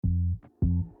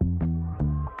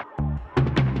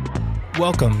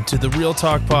Welcome to the Real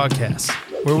Talk Podcast,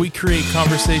 where we create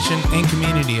conversation and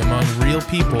community among real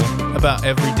people about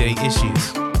everyday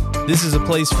issues. This is a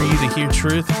place for you to hear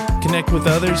truth, connect with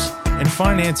others, and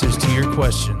find answers to your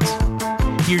questions.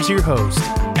 Here's your host,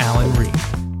 Alan Reed.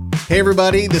 Hey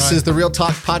everybody, this is the Real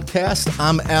Talk Podcast.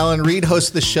 I'm Alan Reed, host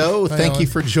of the show. Thank you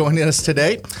for joining us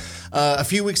today. A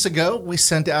few weeks ago, we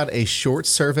sent out a short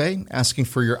survey asking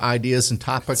for your ideas and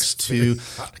topics to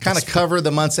kind of cover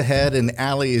the months ahead. And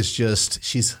Allie is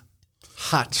she's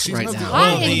hot right now.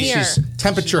 Hot in here. She's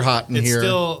temperature hot in here.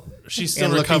 She's still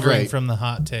And looking recovering great. from the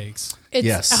hot takes.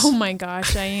 Yes. Oh my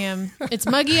gosh, I am. It's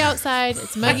muggy outside.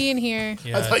 It's muggy in here.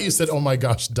 Yeah. I thought you said, "Oh my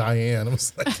gosh, Diane." I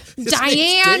was like, his name's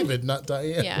Diane? David, not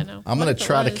Diane. Yeah, no. I'm going to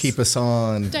try to keep us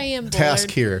on Diane task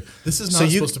Bullard. here. This is not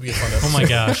supposed to be a fun episode. Oh my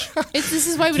gosh. This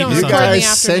is why we don't You You record in the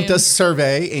guys afternoon. sent us a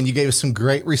survey and you gave us some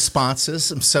great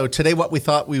responses. And so today what we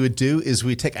thought we would do is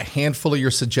we take a handful of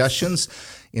your suggestions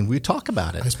and we talk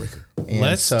about it. Icebreaker. And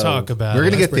Let's talk about We're it.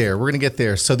 going to get there. We're going to get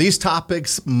there. So these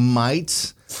topics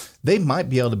might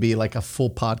be able to be like a full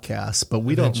podcast, but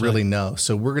we don't really know.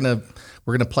 So we're going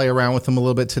to play around with them a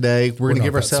little bit today. We're going to not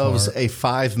give that ourselves smart. a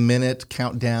 5-minute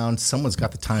countdown. Someone's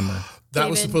got the timer. That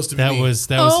was David. supposed to be That me. was his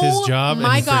job. Oh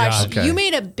my and he gosh, forgot. Okay. you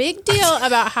made a big deal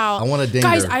about how I want a dinger.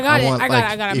 Guys, I got it. want, I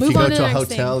got it. If Move you go on to to the a next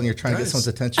hotel thing. and you're trying to get Guys, someone's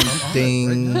attention, I'm on it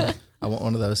ding. right I want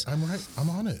one of those. I'm right. I'm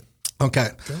on it. Okay.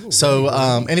 So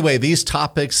anyway, these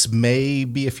topics may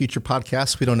be a future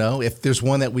podcast. We don't know. If there's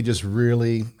one that we just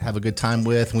really have a good time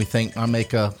with and we think I'll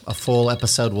make a full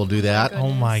episode, we'll do that.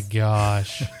 Oh my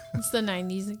gosh. It's the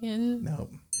 90s again. No.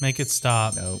 Make it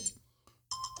stop. No.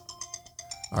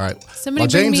 All right. Somebody While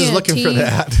bring James me is a looking for tea.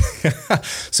 that.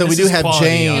 So we This do is have quality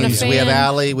James, audio. we have And a fan.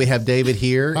 Allie, we have David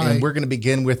here, Hi. and we're going to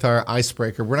begin with our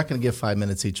icebreaker. We're not going to give 5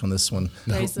 minutes each on this one.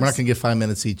 No. We're not going to give 5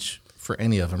 minutes each for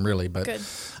any of them, really, but Good.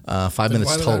 5 Then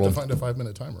minutes why did I have total to find a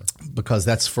 5-minute timer? because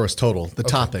that's for us total. The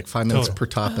topic, 5 minutes Total. per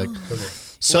topic. Okay.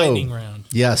 So, Lightning round.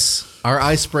 yes, our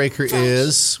icebreaker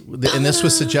is, and this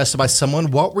was suggested by someone,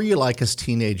 what were you like as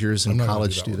teenagers and not gonna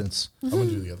college do that one. students? I'm going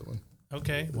to do the other one.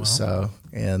 Okay. Well, So,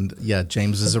 and yeah,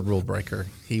 James is a rule breaker.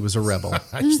 He was a rebel.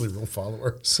 Actually, real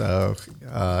follower. So,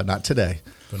 not today.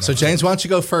 So, James, why don't you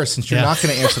go first? Since you're not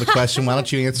going to answer the question, why don't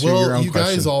you answer your Well, own you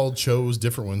question? guys all chose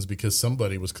different ones because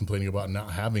somebody was complaining about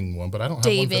not having one, but I don't have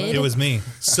one. David. it was me.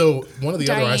 So one of the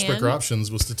other Diane. icebreaker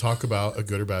options was to talk about a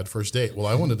good or bad first date. Well,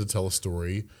 I wanted to tell a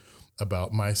story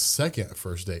about my second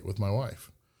first date with my wife.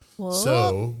 Whoa.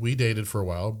 So we dated for a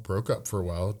while, broke up for a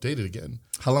while, dated again,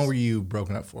 How long were you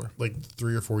broken up for? like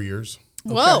 3 or 4 years.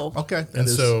 Whoa. Okay. And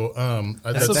so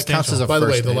that counts as a by the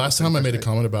way, first the date. last time I made a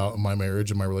comment about my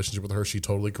marriage and my relationship with her, she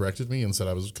totally corrected me and said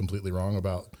I was completely wrong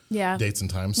about Yeah. dates and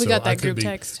times. We so got that I could group be,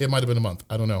 text. It might have been a month.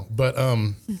 I don't know. But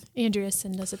Andrea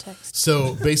sent us a text.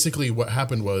 so basically what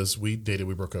happened was we dated,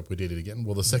 we broke up, we dated again.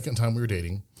 Well, the second time we were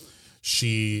dating,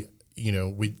 she,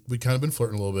 we kind of been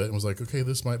flirting a little bit and was like, okay,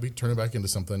 this might be turning back into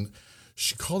something.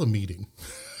 She called a meeting.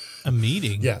 A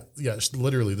meeting. Yeah.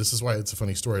 Literally, this is why it's a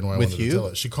funny story and why I With wanted you? to tell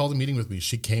it. She called a meeting with me.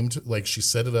 She came to, she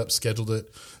set it up, scheduled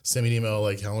it, sent me an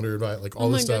email, calendar invite, all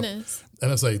Oh this my stuff. goodness.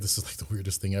 And I was like, this is the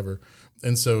weirdest thing ever.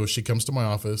 And so she comes to my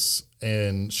office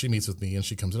and she meets with me and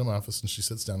she comes into my office and she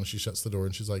sits down and she shuts the door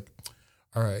and she's like,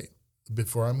 all right,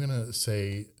 before I'm going to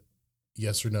say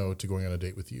yes or no to going on a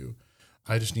date with you,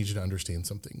 I just need you to understand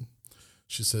something.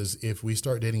 She says, if we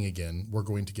start dating again, we're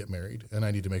going to get married. And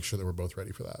I need to make sure that we're both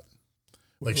ready for that.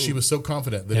 She was so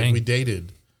confident that Dang. if we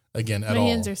dated again at My all,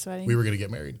 hands are sweating. we were going to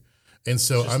get married. And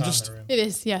so I'm just, It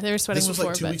is. Yeah, they were sweating this was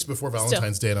before. 2 but weeks before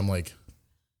Valentine's Day. And I'm like,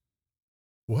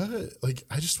 what?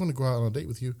 I just want to go out on a date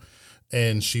with you.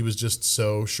 And she was just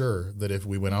so sure that if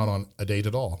we went out on a date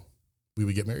at all, we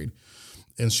would get married.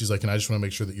 And she's like, and I just want to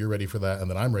make sure that you're ready for that and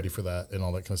that I'm ready for that and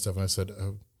all that kind of stuff. And I said,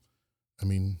 oh, I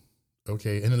mean,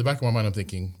 okay. And in the back of my mind, I'm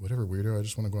thinking, whatever, weirdo, I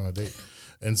just want to go on a date.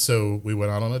 And so we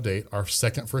went out on a date. Our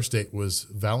second first date was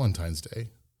Valentine's Day.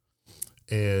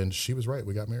 And she was right.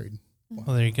 We got married.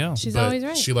 Well, there you go. She's But always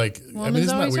right. She isn't Woman's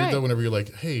that always weird right. though, whenever you're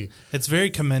like, hey, It's very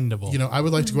commendable. I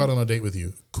would like to go out on a date with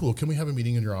you. Cool. Can we have a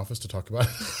meeting in your office to talk about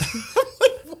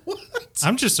it?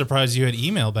 I'm just surprised you had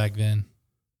email back then.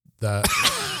 That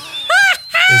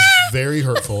is very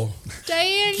hurtful.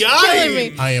 Diane, you're killing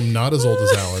me. I am not as old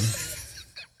as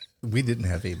Alan. we didn't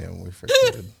have email when we first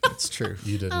dated. It's true.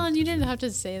 You didn't. Alan, you didn't have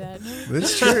to say that.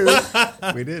 It's true.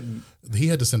 We didn't. He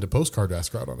had to send a postcard to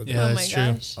ask her out on a date. Yeah, Oh my that's true.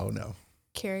 gosh. Oh, no.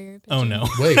 Carrier pigeon. Oh no.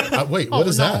 Wait. Oh, What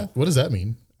is no. that? What does that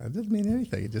mean? That doesn't mean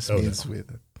anything. It just Oh, means no. we.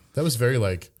 That was very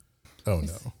oh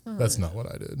no, that's not what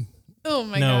I did. Oh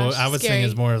my No, gosh. I was scary. thinking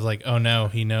it's more of like, oh no,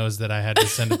 he knows that I had to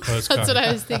send a postcard. That's what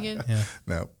I was thinking. Yeah.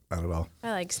 No, not at all.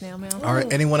 I like snail mail. All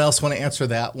right. Anyone else want to answer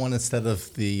that one instead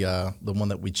of the one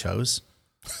that we chose?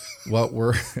 What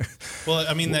were Well,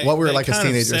 I mean, that, What were that like as kind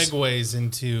of teenagers? segues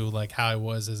into like how I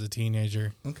was as a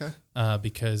teenager. okay?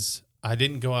 Because I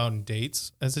didn't go out on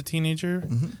dates as a teenager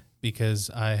because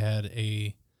I had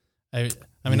I You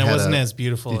had wasn't a- as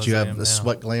beautiful Did as you I have am a now.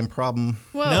 sweat gland problem?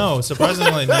 Whoa. No,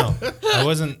 surprisingly, no. I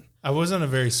wasn't a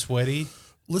very sweaty.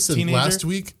 Listen, Teenager? last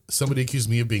week somebody accused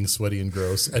me of being sweaty and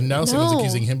gross, and now someone's No.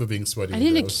 accusing him of being sweaty I and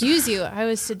didn't gross. accuse you. I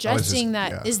was suggesting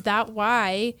that is yeah. that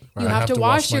why you I have to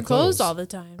wash my your clothes clothes. all the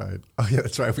time? Right. Oh yeah,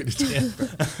 that's right. We did.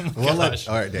 All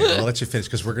right, Dave. We'll let you finish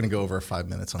because we're going to go over 5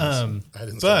 minutes on this. I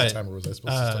didn't But, start the timer. Was I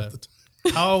supposed to start the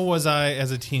timer? How was I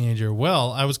as a teenager?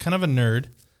 Well, I was kind of a nerd.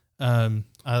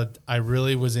 I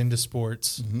really was into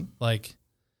sports, like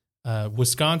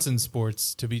Wisconsin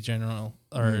sports, to be general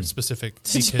or specific.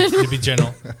 To be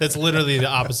general, that's literally the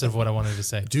opposite of what I wanted to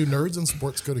say. Do nerds and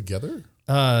sports go together?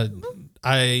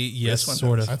 Yes, one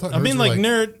sort does. of. I thought I mean, nerds were like like-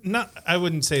 nerd. Not. I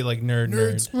wouldn't say like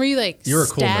nerd. Were you like You're a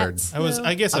cool stats, nerd. I was. though?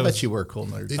 I guess I I was. bet you were a cool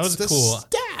nerd. I was It's the cool.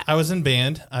 I was in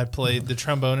band. I played the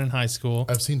trombone in high school.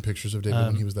 I've seen pictures of David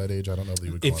when he was that age. I don't know if he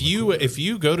would. Call If him a you cool if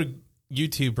you go to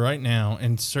YouTube right now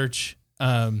and search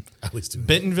nerd. At least do that.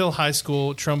 Bentonville High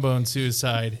School trombone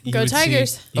suicide, you Go would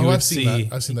Tigers. See, you Oh, would I've seen see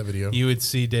that. I've seen that video. you would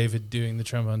see David doing the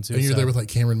trombone suicide. And you're there with like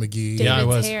Cameron McGee. Yeah, I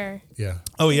David's was. hair. Yeah,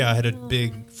 Oh yeah, I had a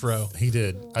big fro. he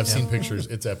did. I've seen pictures.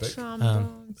 It's epic.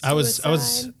 Trombone, I was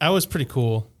suicide. I was pretty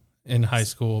cool in high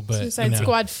school, but Suicide you know.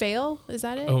 Squad fail? Is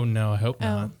that it? Oh no, I hope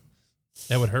not.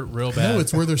 That would hurt real bad. No,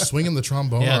 it's where they're swinging the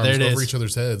trombone Yeah, there arms it over is. each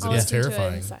other's heads. I'll And it's listen to it in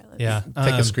terrifying. silence. yeah.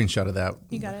 Take a screenshot of that.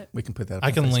 You got it. We can put that up I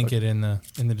on can Facebook. link it in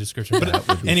the description. But That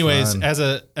would be anyways, fun. as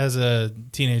a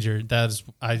teenager,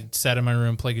 I sat in my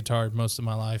room, played guitar most of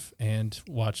my life, and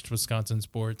watched Wisconsin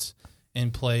sports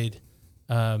and played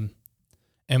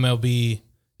MLB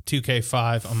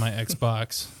 2K5 on my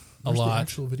Xbox a Where's the lot.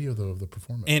 actual video though of the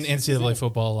performance? And NCAA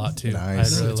football a lot too.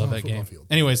 Nice. I really It's love on a that game. football field.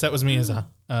 Anyways, that was me as a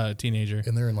teenager.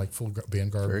 And they're in like full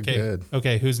band garb. Very Okay, good.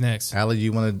 okay, who's next? Allie,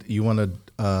 you want to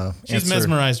She's answer?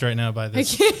 mesmerized right now by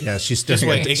this. Yeah, she's Just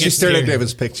staring. wait, it She gets stared at scary.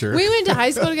 David's picture. We went to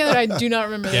high school together. I do not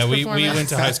remember Yeah, this we performance. went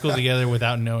to high school together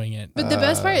without knowing it. But the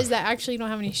best part is that actually you don't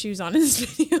have any shoes on in this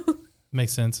video.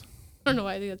 Makes sense. I don't know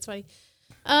why I think that's funny.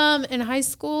 In high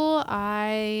school,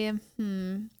 I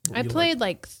played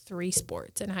like 3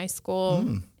 sports in high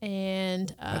school,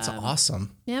 and That's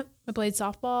awesome. yep, I played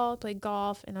softball, I played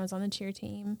golf, and I was on the cheer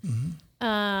team.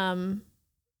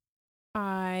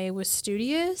 I was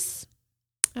studious.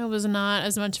 I was not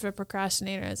as much of a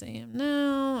procrastinator as I am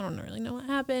now. I don't really know what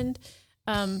happened.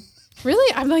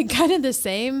 Really, I'm like kind of the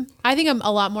same. I think I'm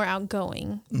a lot more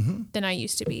outgoing than I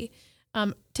used to be.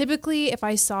 Typically, if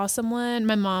I saw someone,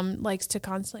 my mom likes to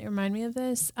constantly remind me of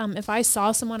this. If I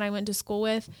saw someone I went to school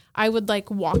with, I would like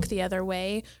walk the other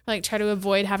way, or, like try to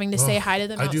avoid having to say hi to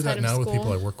them. I do outside that of now school. with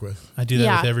people I work with. I do that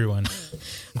Yeah. with everyone.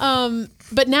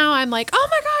 But now I'm like, oh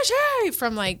my gosh, hey,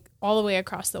 from like all the way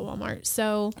across the Walmart.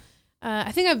 So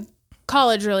I think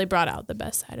college really brought out the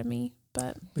best side of me.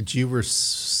 But you were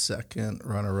second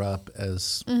runner-up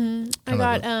as. I kind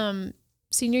got of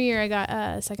senior year, I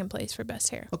got second place for best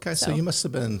hair. Okay, so you must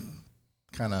have been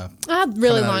kind of. I had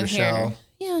really coming out of long your hair. shell.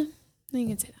 Yeah, you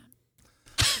can say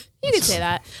that. You could say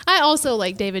that. I also,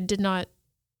 like David, did not.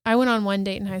 I went on one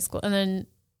date in high school, and then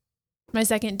my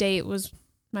second date was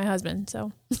my husband.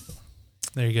 So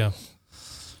There you go.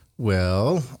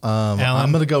 Well,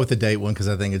 I'm going to go with the date one because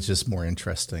I think it's just more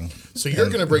interesting. So you're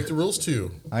going to break the rules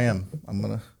too. I am. I'm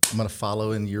gonna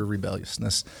follow in your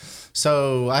rebelliousness.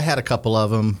 So I had a couple of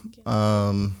them.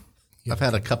 I've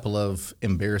had a couple of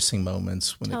embarrassing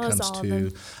moments when Tell it us comes all of to.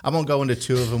 them. I won't go into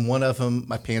 2 of them. One of them,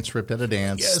 my pants ripped at a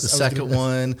dance. Yes, the I was second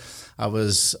one,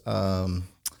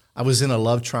 I was in a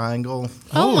love triangle.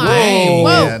 oh my, dang.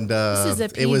 whoa, And this is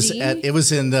a it was PG? it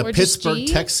was in Or just Pittsburgh, G?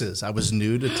 Texas. I was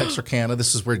new to Texarkana.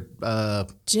 This is where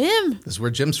Jim. this is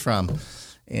where Jim's from.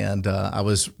 And I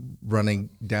was running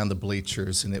down the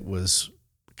bleachers, and it was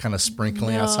kind of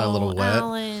sprinkling outside, a little wet.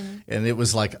 Alan. And it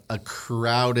was like a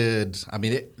crowded. I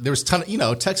mean, there was a ton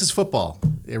of Texas football.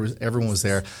 Everyone was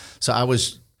there. So I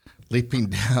was leaping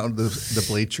down the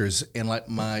bleachers, and like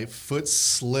my foot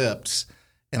slipped,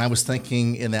 and I was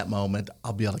thinking in that moment,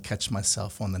 I'll be able to catch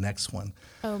myself on the next one.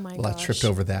 Oh my Well, gosh. I tripped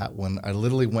over that one. I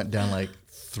literally went down like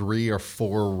 3 or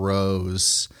 4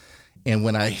 rows. And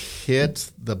when I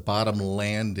hit the bottom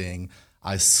landing,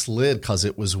 I slid because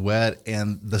it was wet,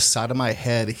 and the side of my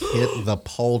head hit the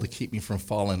pole to keep me from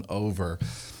falling over.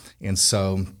 And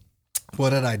so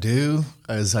what did I do?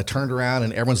 As I turned around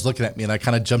and everyone's looking at me, and I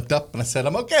kind of jumped up and I said,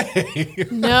 I'm okay.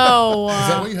 No. Is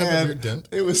that what you have your dent?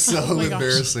 It was so my gosh.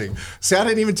 embarrassing. See, I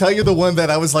didn't even tell you the one that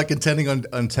I was like intending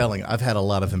on telling. I've had a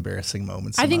lot of embarrassing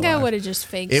moments. I in think my I life. would have just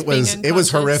faked. It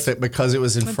was horrific because it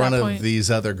was in At front that of point.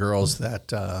 these other girls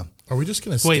that. Are we just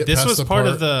going to Wait, this was part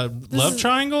of the love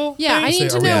triangle? Yeah, thing? I need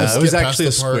to Are we know. gonna Yeah, it was skip actually a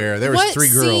past the part- square. There was What 3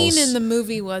 girls. scene in the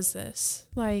movie was this?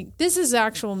 Like, this is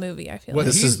actual movie. I feel What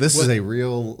like. This is a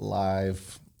real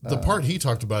live. The part he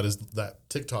talked about is that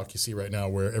TikTok you see right now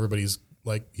where everybody's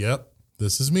like, yep,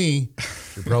 this is me.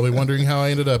 You're probably wondering how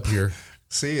I ended up here.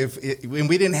 See, when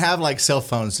we didn't have like cell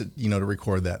phones, to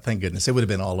record that. Thank goodness, it would have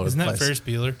been all over Isn't the that place. Ferris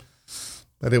Bueller?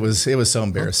 But it was so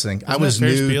embarrassing. I that was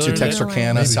Ferris new Bueller? to No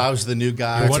Texarkana, way. so I was the new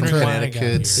guy You're from wondering why I got Connecticut.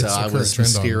 here. So It's the I current was trend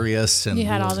on. mysterious, and You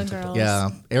had all the girls. yeah,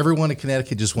 everyone in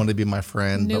Connecticut just wanted to be my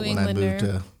friend. New but when I moved Englander.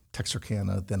 to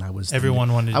Texarkana, then I was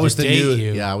Everyone wanted I was to the date new,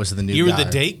 you. Yeah, I was the new. You were guy. the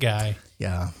date guy.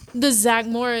 Yeah, The Zach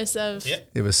Morris of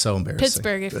it was so embarrassing.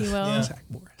 Pittsburgh, if you will. Zach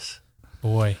Morris.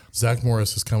 Boy, Zach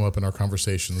Morris has come up in our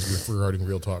conversations regarding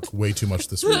Real Talk way too much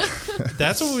this week.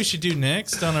 that's what we should do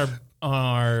next on our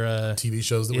TV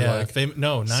shows that we yeah, like.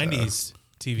 90s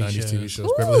TV 90s shows. TV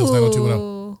shows. Beverly Hills 90210.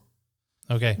 Ooh.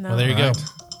 Okay, No. well there you go. Right.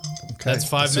 Okay. That's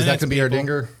 5 So is that minutes, going to be our people.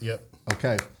 dinger? Yep.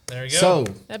 Okay. There you go. So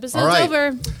Episode's all right.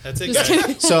 over. That's it, Just guys.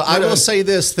 kidding. So I will say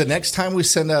this: the next time we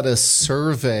send out a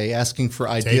survey asking for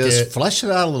ideas, it. flesh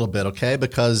it out a little bit, okay?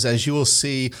 Because as you will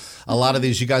see, a lot of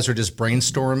these you guys are just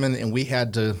brainstorming, and we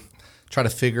had to try to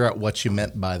figure out what you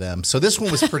meant by them. So this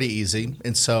one was pretty easy,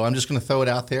 and so I'm just going to throw it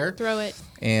out there, Throw it.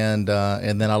 and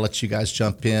then I'll let you guys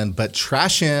jump in. But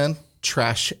trash in,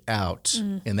 trash out,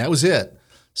 and that was it.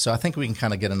 So I think we can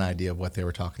kind of get an idea of what they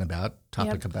were talking about.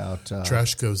 Topic about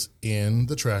Trash goes in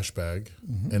the trash bag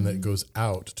and then it goes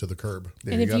out to the curb.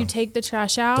 there And you if go. you take the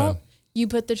trash out, Done. you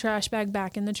put the trash bag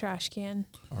back in the trash can.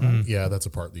 Yeah, that's a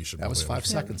part that you should that was probably 5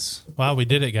 seconds. Wow, we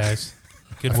did it, guys.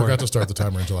 Good I work. forgot to start the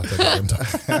timer until I think I'm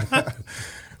done.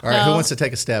 All right, who Well- wants to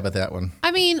take a stab at that one?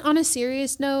 I mean, on a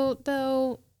serious note,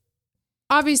 though,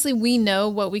 obviously we know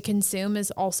what we consume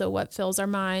is also what fills our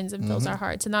minds and fills our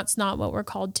hearts, and that's not what we're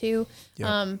called to.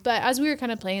 But as we were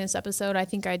kind of playing this episode, I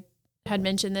think I had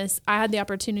mentioned this. I had the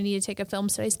opportunity to take a film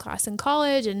studies class in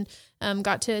college and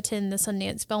got to attend the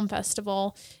Sundance Film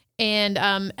Festival. And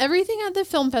everything at the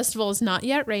film festival is not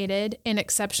yet rated and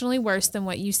exceptionally worse than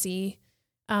what you see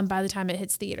by the time it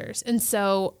hits theaters. And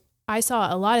so I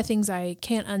saw a lot of things I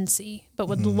can't unsee, but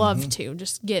would love to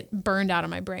just get burned out of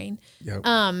my brain. Yep.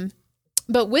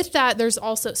 But with that, there's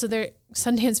also,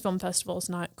 Sundance Film Festival is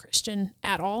not Christian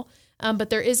at all, but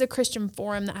there is a Christian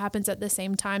forum that happens at the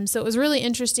same time. So it was really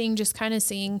interesting just kind of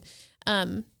seeing,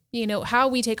 how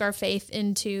we take our faith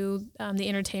into the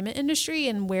entertainment industry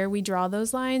and where we draw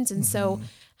those lines. And so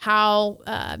how,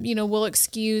 we'll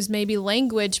excuse maybe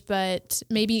language, but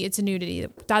maybe it's nudity.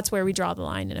 That's where we draw the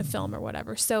line in a film or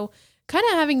whatever. So kind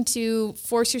of having to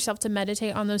force yourself to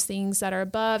meditate on those things that are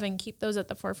above and keep those at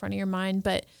the forefront of your mind.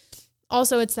 But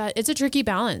also it's a tricky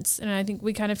balance. And I think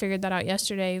we kind of figured that out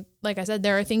yesterday. Like I said,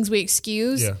 there are things we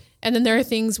excuse and then there are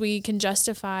things we can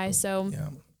justify. So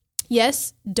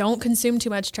yes, don't consume too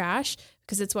much trash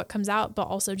because it's what comes out, but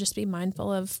also just be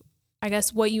mindful of, I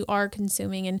guess, what you are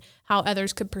consuming and how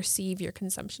others could perceive your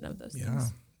consumption of those Yeah,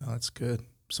 things. no, that's good.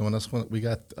 Someone else we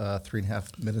got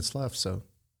 3.5 minutes left, so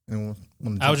anyone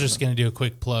wanna I was jump just going to do a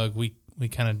quick plug. We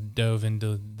kind of dove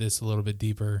into this a little bit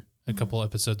deeper a couple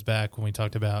episodes back when we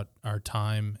talked about our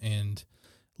time and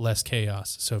less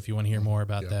chaos. So if you want to hear more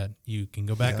about that, you can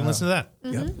go back and listen to that.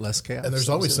 in? Yep, less chaos. And there's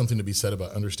always something to be said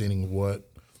about understanding what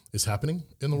is happening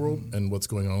in the world and what's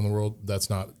going on in the world. That's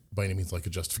not by any means like a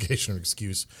justification or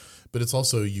excuse, but it's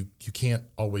also you can't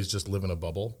always just live in a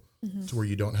bubble to where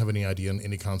you don't have any idea and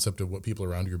any concept of what people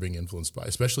around you are being influenced by,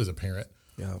 especially as a parent.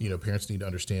 Yeah. Parents need to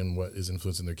understand what is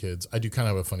influencing their kids. I do kind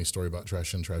of have a funny story about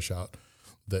trash in, trash out,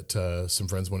 that some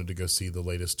friends wanted to go see the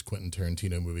latest Quentin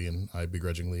Tarantino movie, and I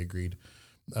begrudgingly agreed.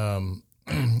 And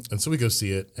so we go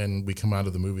see it, and we come out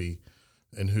of the movie,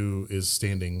 and who is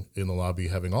standing in the lobby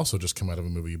having also just come out of a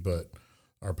movie, but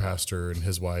our pastor and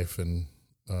his wife and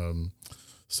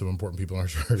some important people in our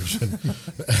church. And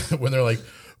when they're like,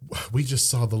 we just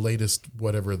saw the latest,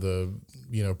 whatever the,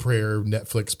 prayer,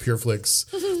 Netflix, PureFlix,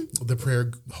 the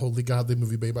prayer, Holy Godly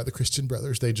movie made by the Christian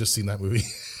Brothers. They just seen that movie.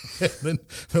 And then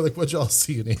they're like, what'd y'all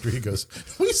see? And Andrea goes,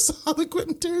 we saw the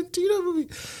Quentin Tarantino movie.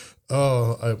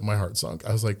 Oh, my heart sunk.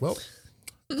 I was like, well,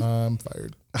 I'm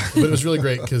fired. But it was really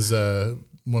great because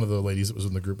one of the ladies that was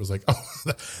in the group was like, oh,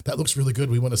 that looks really good.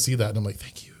 We want to see that. And I'm like,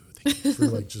 thank you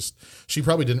for she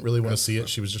probably didn't really want to see it.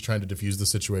 She was just trying to diffuse the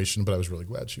situation, but I was really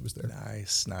glad she was there.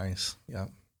 Nice. Yeah.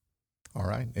 All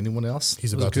right. Anyone else?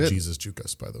 He's That was about to good. Jesus juke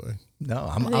us, by the way. No,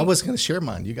 I was going to share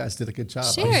mine. You guys did a good job.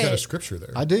 Share He's got a it. scripture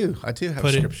there. I do have Put a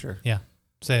it. scripture. Yeah.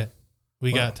 Say it.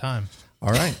 We got time.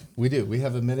 All right, we do. We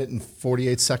have 1 minute and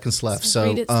 48 seconds left. So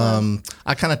read So it slow.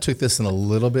 I kind of took this in a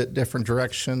little bit different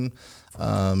direction.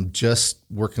 Just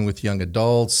working with young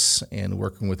adults and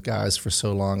working with guys for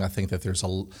so long, I think that there's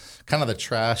a kind of the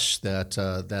trash that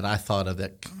that I thought of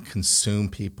that consume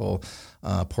people.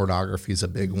 Pornography is a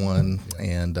big one,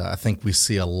 and I think we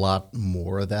see a lot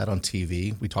more of that on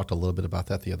TV. We talked a little bit about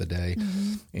that the other day,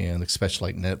 and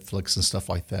especially like Netflix and stuff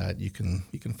like that. You can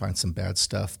find some bad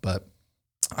stuff, but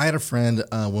I had a friend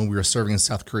when we were serving in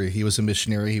South Korea. He was a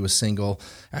missionary. He was single.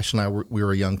 Ashley and I, we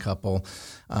were a young couple.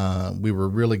 We were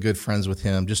really good friends with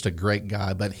him, just a great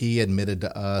guy. But he admitted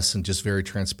to us and just very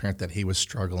transparent that he was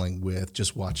struggling with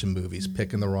just watching movies,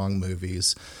 picking the wrong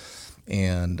movies.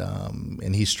 And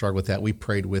he struggled with that. We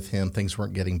prayed with him. Things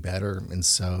weren't getting better. And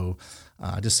so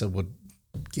I just said, well,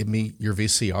 give me your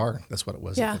VCR. That's what it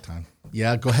was Yeah. at the time.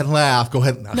 Yeah, go ahead and laugh. Go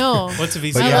ahead. No. What's a But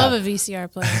VCR? I yeah. love a VCR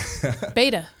player.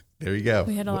 Beta. There you go.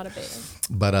 We had a lot of beta.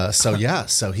 But so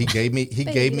he gave me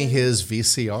Beta. his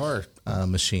VCR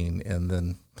machine, and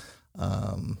then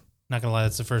Not gonna lie,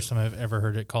 that's the first time I've ever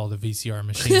heard it called a VCR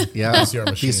machine. yeah, VCR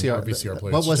machine or VCR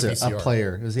player. What was it? It's A just a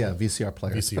player. It was a VCR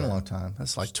player. It's been a VCR. long time.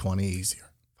 That's like 20. VCR.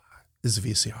 This is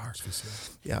VCR. VCR.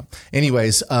 Yeah.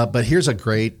 Anyways, but here's a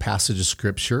great passage of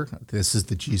scripture. This is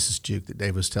the Jesus juke that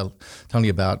Dave was telling you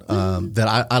about.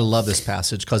 That I love this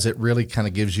passage because it really kind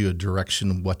of gives you a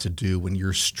direction of what to do when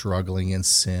you're struggling in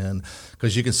sin.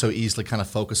 Because you can so easily kind of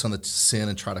focus on the sin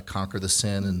and try to conquer the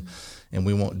sin, and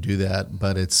we won't do that.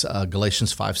 But it's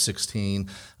Galatians 5:16.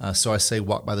 So I say,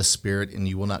 walk by the Spirit, and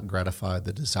you will not gratify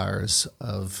the desires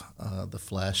of the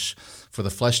flesh. For the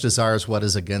flesh desires what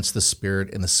is against the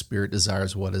Spirit, and the Spirit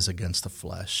desires what is against the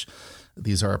flesh.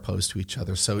 These are opposed to each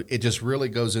other. So it just really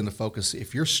goes into focus.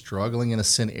 If you're struggling in a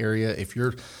sin area, if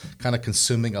you're kind of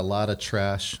consuming a lot of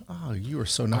trash, oh, you are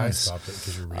so I nice. stopped it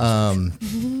because you're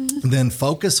reading. Then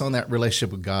focus on that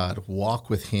relationship with God. Walk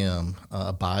with Him,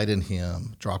 abide in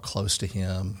Him, draw close to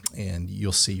Him, and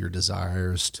you'll see your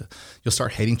desires you'll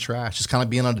start hating trash. It's kind of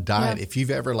being on a diet. Yeah. If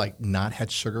you've ever not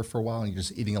had sugar for a while and you're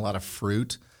just eating a lot of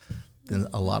fruit, then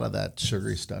a lot of that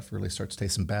sugary stuff really starts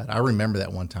tasting bad. I remember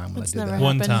that one time when That's I did never that.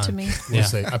 One happened to time. me. Yeah.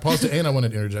 Say, I paused it and I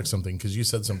wanted to interject something because you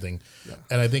said something,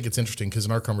 and I think it's interesting because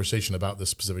in our conversation about this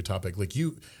specific topic, like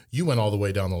you went all the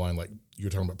way down the line, like you're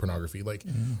talking about pornography. Like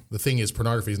the thing is,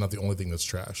 pornography is not the only thing that's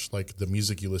trash. Like the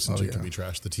music you listen to can be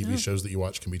trash. The TV shows that you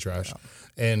watch can be trash,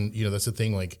 and that's the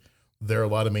thing. Like there are a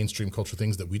lot of mainstream culture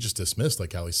things that we just dismiss,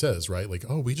 like Allie says, right? Like,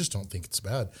 oh, we just don't think it's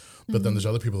bad. But then there's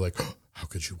other people like, oh, how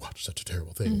could you watch such a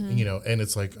terrible thing? And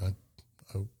it's like,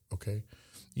 oh, okay.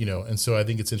 And so I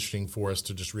think it's interesting for us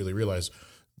to just really realize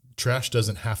trash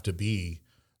doesn't have to be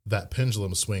that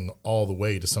pendulum swing all the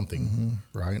way to something,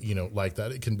 Right. like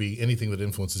that. It can be anything that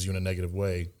influences you in a negative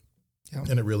way. Yeah.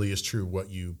 And it really is true. What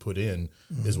you put in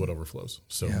is what overflows.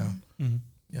 So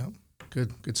Yeah.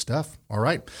 Good stuff. All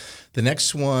right. The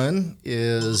next one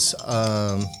is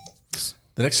the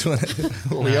next one.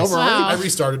 Were we over already? Wow. I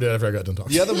restarted it after I got done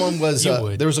talking. The other one was You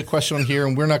would. there was a question on here,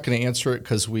 and we're not going to answer it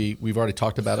because we've already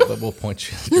talked about it, but we'll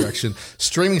point you in the direction.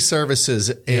 Streaming services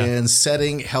and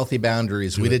setting healthy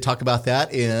boundaries. We did talk about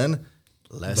that in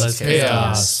Less Less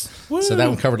Chaos. Chaos. So that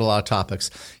one covered a lot of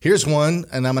topics. Here's one,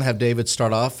 and I'm going to have David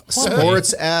start off.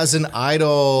 Sports as an idol.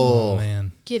 Oh,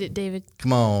 man. Get it, David.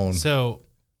 Come on. So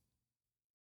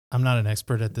I'm not an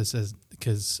expert at this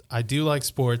because I do like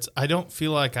sports. I don't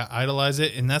feel like I idolize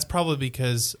it, and that's probably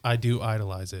because I do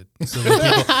idolize it. So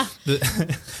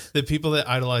the people that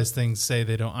idolize things say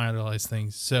they don't idolize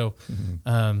things. So,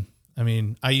 I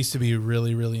mean, I used to be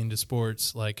really, really into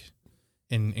sports, like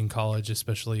in college,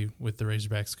 especially with the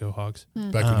Razorbacks Go Hogs.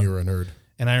 Back when you were a nerd.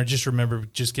 And I just remember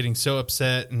just getting so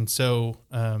upset and so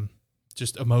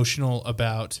just emotional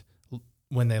about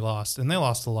when they lost. And they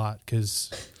lost a lot because,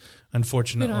 We don't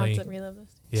unfortunately, have to relive this.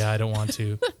 yeah, I don't want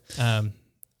to. And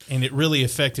it really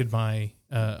affected my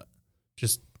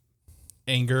just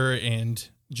anger and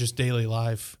just daily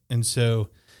life. And so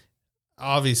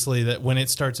obviously that when it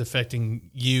starts affecting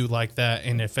you like that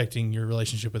and affecting your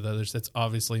relationship with others, that's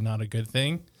obviously not a good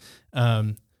thing.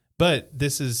 But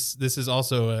this is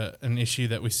also an issue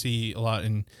that we see a lot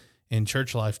in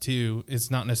church life too.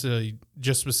 It's not necessarily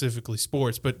just specifically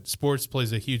sports, but sports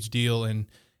plays a huge deal in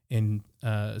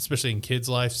especially in kids'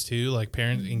 lives too, like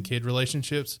parent and kid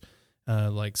relationships,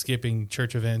 like skipping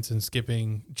church events and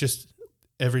skipping just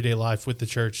everyday life with the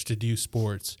church to do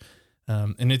sports.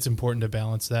 And it's important to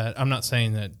balance that. I'm not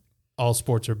saying that all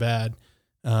sports are bad,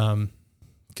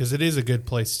 because it is a good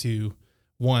place to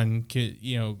one,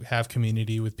 have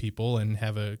community with people and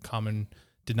have a common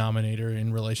denominator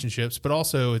in relationships, but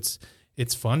also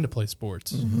it's fun to play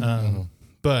sports.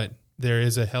 But there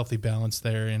is a healthy balance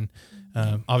there. And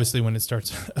obviously when it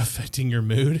starts affecting your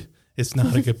mood, it's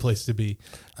not a good place to be.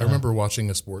 I remember watching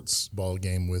a sports ball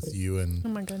game with you and Oh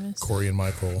my goodness. Corey and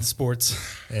Michael. Sports.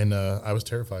 And I was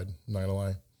terrified, not gonna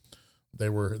lie.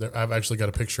 I've actually got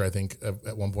a picture, I think,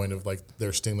 at one point of like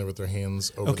they're standing there with their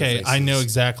hands over their faces. I know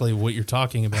exactly what you're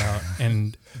talking about.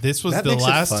 And this was That the makes it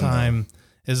last fun, time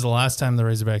is the last time the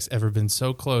Razorbacks ever been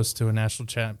so close to a national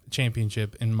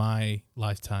championship in my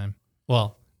lifetime.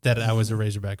 Well, that I was a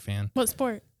Razorback fan. What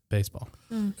sport? Baseball.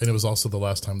 And it was also the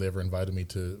last time they ever invited me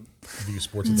to view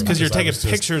sports. Because you're taking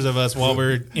pictures of us while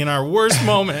we're in our worst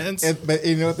moments. But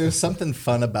there's something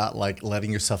fun about like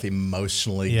letting yourself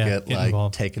emotionally get like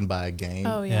involved. taken by a game.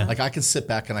 Oh, yeah. Like I can sit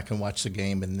back and I can watch the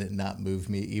game and it not move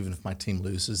me, even if my team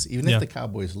loses, even if the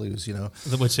Cowboys lose,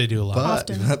 Which they do a lot.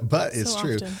 But it's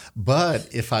true. Often. But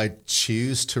if I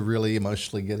choose to really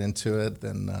emotionally get into it,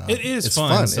 then It is it's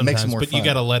fun sometimes, It makes it more but fun. you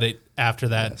got to let it, after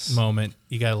that moment,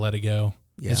 you got to let it go.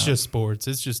 Yeah. It's just sports.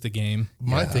 It's just a game.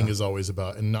 My thing is always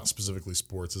about, and not specifically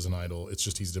sports as an idol. It's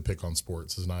just easy to pick on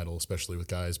sports as an idol, especially with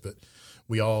guys. But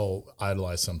we all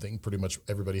idolize something. Pretty much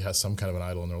everybody has some kind of an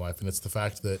idol in their life. And it's the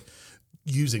fact that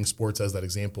using sports as that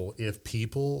example, if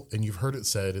people, and you've heard it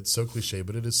said, it's so cliche,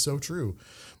 but it is so true.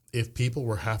 If people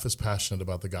were half as passionate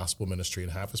about the gospel ministry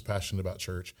and half as passionate about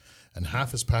church and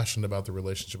half as passionate about the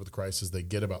relationship with Christ as they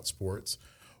get about sports,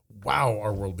 wow,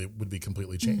 our world would be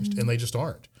completely changed. And they just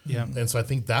aren't. Yeah. And so I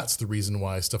think that's the reason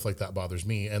why stuff like that bothers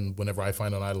me. And whenever I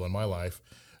find an idol in my life,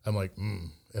 I'm like,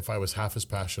 if I was half as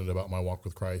passionate about my walk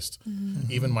with Christ,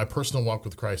 even my personal walk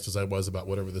with Christ as I was about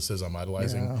whatever this is I'm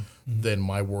idolizing, then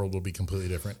my world will be completely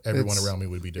different. Everyone around me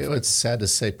would be different. It's sad to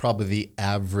say probably the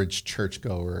average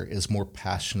churchgoer is more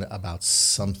passionate about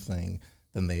something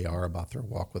than they are about their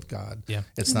walk with God. Yeah.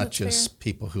 It's not That's just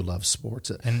people who love sports.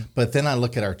 And- but then I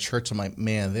look at our church, I'm like,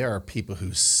 man, there are people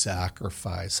who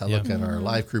sacrifice. I look at our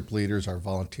life group leaders, our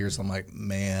volunteers, I'm like,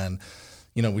 man,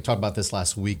 we talked about this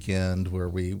last weekend where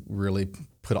we really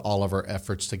put all of our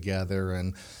efforts together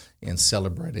and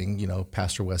celebrating,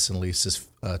 Pastor Wes and Lisa's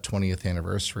 20th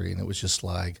anniversary. And it was just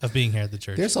like, Of being here at the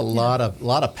church. there's a lot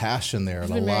of passion there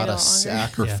and a been married lot a of lot longer.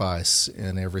 sacrifice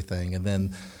and everything. And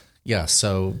then,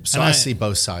 so And I see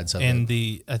both sides of and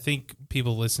it. I think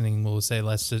people listening will say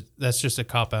that's just a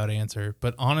cop-out answer.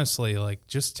 But honestly, like,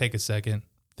 just take a second,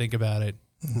 think about it,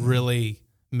 really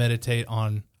meditate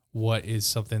on what is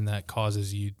something that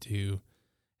causes you to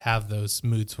have those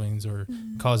mood swings or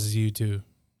causes you to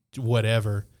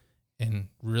whatever, and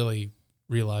really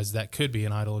realize that could be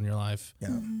an idol in your life.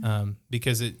 Yeah.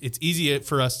 Because it's easy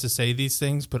for us to say these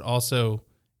things, but also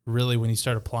really when you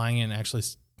start applying it and actually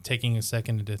taking a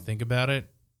second to think about it,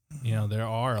 there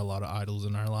are a lot of idols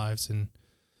in our lives. And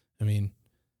I mean,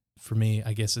 for me,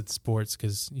 I guess it's sports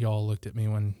because y'all looked at me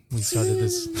when we started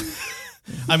this.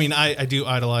 I mean, I do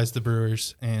idolize the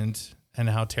Brewers and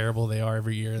how terrible they are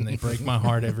every year, and they break my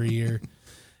heart every year,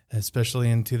 especially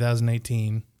in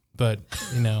 2018. But,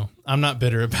 I'm not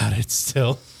bitter about it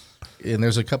still. And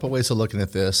there's a couple ways of looking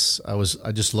at this.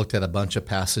 I just looked at a bunch of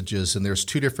passages, and there's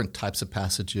two different types of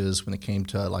passages when it came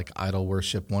to like idol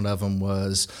worship. One of them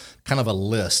was kind of a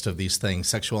list of these things: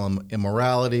 sexual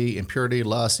immorality, impurity,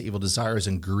 lust, evil desires,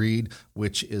 and greed,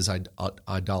 which is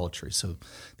idolatry. So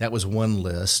that was one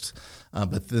list.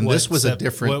 But then this was a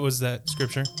different. What was that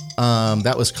scripture?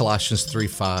 That was Colossians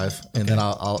 3:5, and then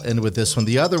I'll end with this one.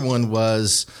 The other one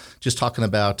was just talking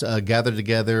about gather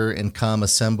together and come,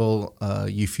 assemble,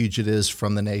 you fugitives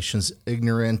from the nations.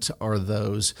 Ignorant are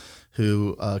those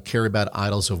who carry about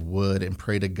idols of wood and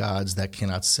pray to gods that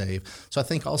cannot save. So I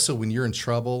think also when you're in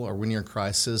trouble or when you're in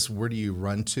crisis, where do you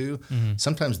run to? Mm-hmm.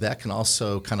 Sometimes that can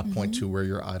also kind of point to where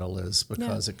your idol is,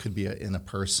 because it could be in a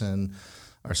person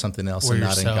or something else, or and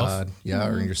not yourself. in God. Yeah,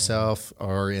 or in yourself,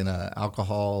 or in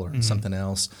alcohol, or something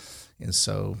else. And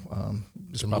so,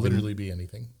 It can literally be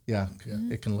anything. yeah,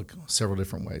 it can look several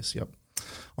different ways. Yep.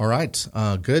 All right.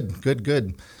 Good.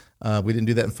 We didn't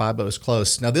do that in 5, but it was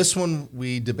close. Now, this one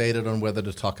we debated on whether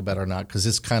to talk about or not, because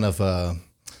it's kind of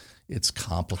it's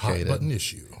complicated. Hot button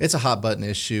issue. It's a hot button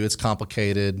issue. It's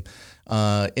complicated.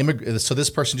 So this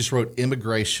person just wrote,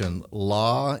 immigration,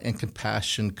 law and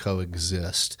compassion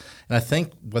coexist. And I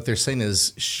think what they're saying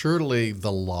is surely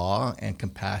the law and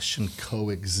compassion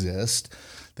coexist,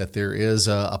 that there is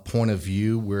a point of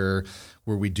view where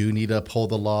we do need to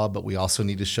uphold the law, but we also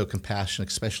need to show compassion,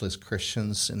 especially as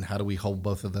Christians. And how do we hold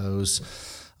both of those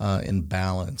in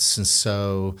balance? And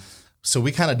so So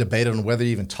we kind of debated on whether to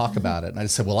even talk about it. And I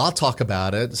said, well, I'll talk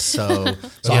about it. So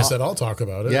I said, I'll talk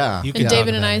about it. Yeah. And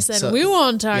David and I said, we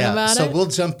won't talk about it. So we'll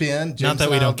jump in. Not that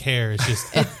we don't care. It's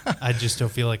just, I just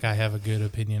don't feel like I have a good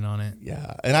opinion on it.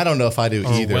 Yeah. And I don't know if I do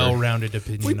or either. A well-rounded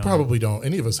opinion We probably don't.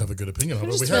 Any of us have a good opinion on it.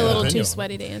 I just We feel have a an little opinion too on it.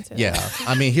 sweaty to answer. Yeah.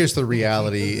 I mean, here's the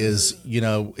reality is,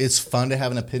 it's fun to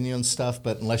have an opinion on stuff,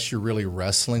 but unless you're really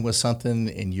wrestling with something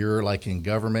and you're like in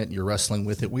government, you're wrestling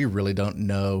with it, we really don't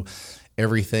know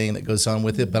everything that goes on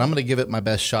with it. But I'm going to give it my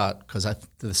best shot because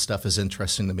this stuff is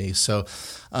interesting to me. So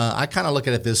I kind of look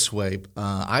at it this way.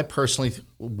 I personally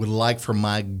would like for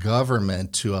my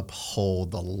government to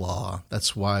uphold the law.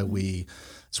 That's why we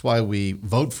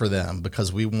vote for them,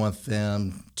 because we want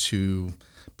them to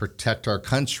protect our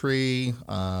country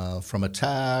from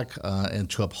attack and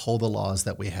to uphold the laws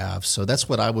that we have. So that's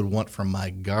what I would want from my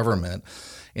government.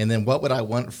 And then what would I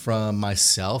want from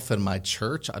myself and my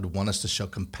church? I'd want us to show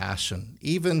compassion,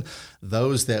 even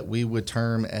those that we would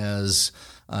term as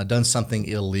done something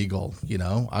illegal.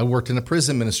 I worked in a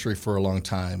prison ministry for a long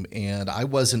time, and I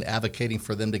wasn't advocating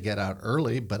for them to get out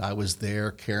early, but I was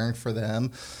there caring for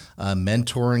them,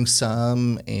 mentoring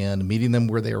some, and meeting them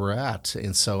where they were at.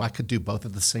 And so I could do both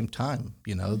at the same time.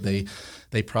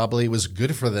 They probably, it was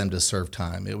good for them to serve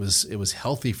time. It was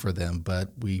healthy for them,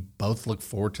 but we both look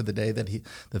forward to the day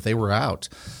that they were out.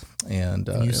 And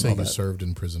you say you served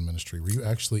in prison ministry. Were you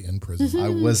actually in prison? I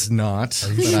was not.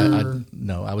 Are you sure?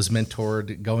 No, I was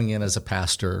mentored going in as a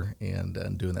pastor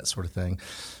and doing that sort of thing.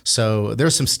 So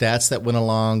there's some stats that went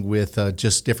along with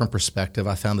just different perspective.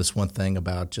 I found this one thing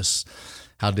about just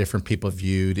how different people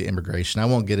viewed immigration. I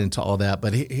won't get into all that,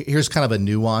 but here's kind of a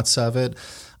nuance of it.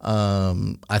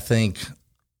 I think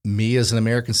me as an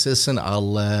American citizen,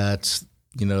 I'll let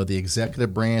the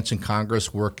executive branch and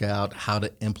Congress work out how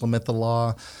to implement the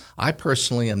law. I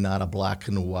personally am not a black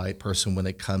and white person when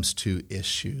it comes to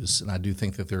issues, and I do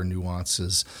think that there are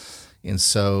nuances. And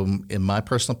so, in my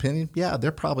personal opinion, yeah,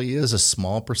 there probably is a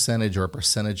small percentage or a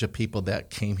percentage of people that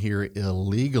came here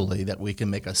illegally that we can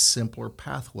make a simpler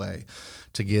pathway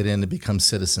to get in to become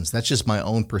citizens. That's just my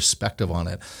own perspective on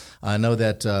it. I know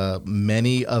that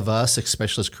many of us,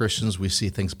 especially as Christians, we see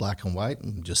things black and white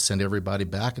and just send everybody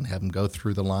back and have them go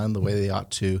through the line the way they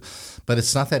ought to. But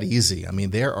it's not that easy. I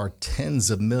mean, there are tens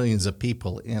of millions of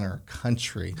people in our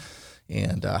country.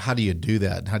 And how do you do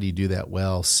that? How do you do that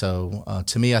well? So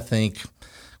to me, I think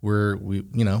we're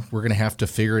going to have to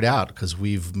figure it out because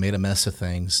we've made a mess of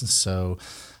things. And so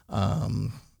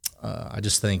I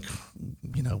just think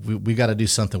we got to do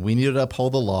something. We need to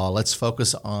uphold the law. Let's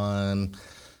focus on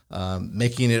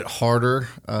making it harder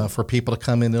for people to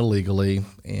come in illegally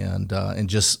and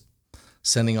just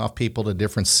sending off people to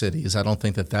different cities. I don't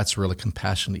think that that's really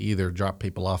compassionate either. Drop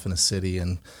people off in a city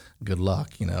and good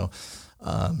luck.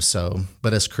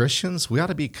 But as Christians, we ought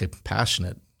to be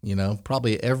compassionate.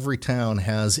 Probably every town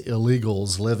has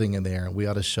illegals living in there, and we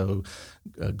ought to show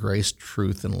grace,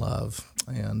 truth, and love.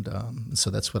 And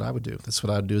so that's what I would do. That's what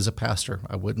I would do as a pastor.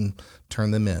 I wouldn't turn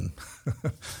them in.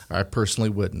 I personally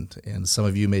wouldn't. And some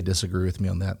of you may disagree with me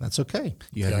on that. That's okay.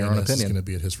 You have your own opinion. Is going to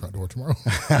be at his front door tomorrow.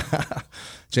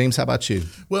 James, how about you?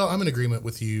 Well, I'm in agreement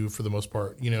with you for the most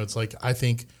part. It's like I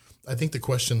think the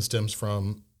question stems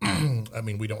from. I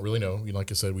mean, we don't really know. Like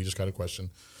I said, we just got a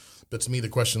question. But to me, the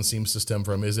question seems to stem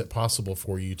from, is it possible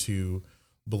for you to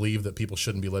believe that people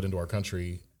shouldn't be let into our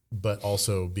country, but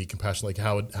also be compassionate?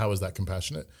 Like, how is that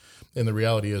compassionate? And the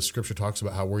reality is Scripture talks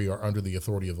about how we are under the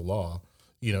authority of the law,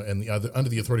 and under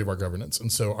the authority of our governance.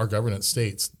 And so our governance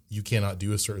states you cannot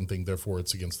do a certain thing, therefore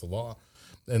it's against the law.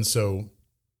 And so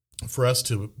for us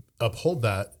to uphold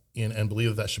that, and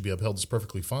believe that should be upheld is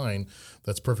perfectly fine.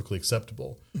 That's perfectly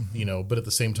acceptable, But at the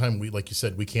same time, we, like you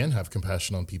said, we can have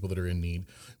compassion on people that are in need.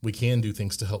 We can do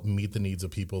things to help meet the needs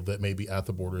of people that may be at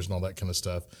the borders and all that kind of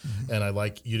stuff. Mm-hmm. And I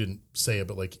like, you didn't say it,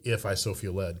 but like, if I so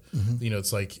feel led,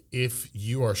 it's like if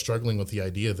you are struggling with the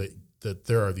idea that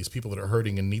there are these people that are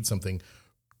hurting and need something,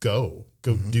 go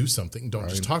do something. Don't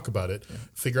just talk about it. Yeah.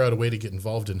 Figure out a way to get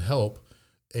involved and help.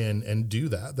 And do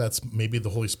that. That's maybe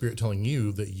the Holy Spirit telling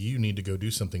you that you need to go do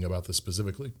something about this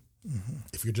specifically. Mm-hmm.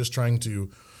 If you're just trying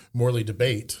to morally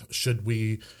debate, should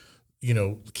we,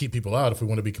 keep people out if we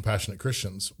want to be compassionate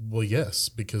Christians? Well, yes,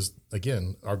 because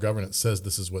again, our governance says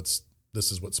this is what's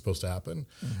supposed to happen,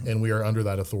 and we are under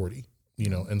that authority.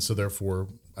 And so therefore,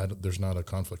 there's not a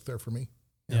conflict there for me.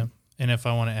 Yeah. And if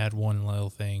I want to add one little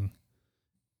thing,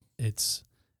 it's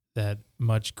that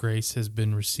much grace has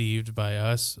been received by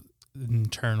us. In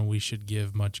turn, we should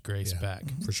give much grace back.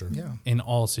 For sure. Yeah. In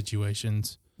all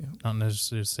situations, not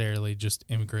necessarily just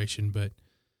immigration, but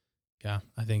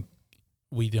I think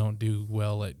we don't do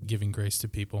well at giving grace to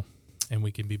people, and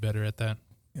we can be better at that.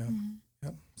 Yeah.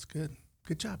 Yep. It's good.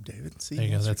 Good job, David. See, There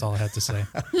you go. That's all I have to say.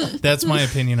 That's my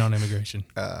opinion on immigration.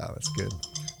 That's good.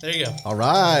 There you go. All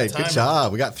right. Timer. Good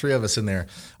job. We got 3 of us in there.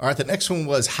 All right. The next one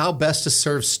was how best to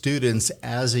serve students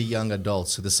as a young adult.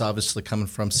 So this obviously coming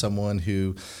from someone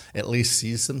who at least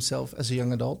sees themselves as a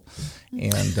young adult.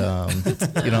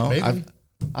 And,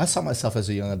 I saw myself as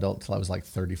a young adult till I was like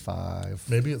 35.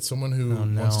 Maybe it's someone who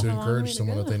wants to encourage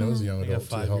someone that they know is a young I got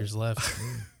adult. 5 years left.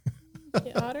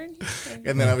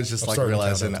 And then I was just like starting to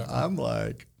realizing count I'm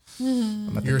like,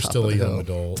 I'm at the You're top still of a the young hill.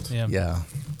 adult. Yeah. Yeah,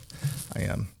 I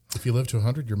am. If you live to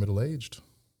 100, you're middle-aged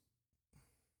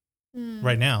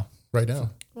Right now. right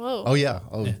now. Whoa. Oh, yeah.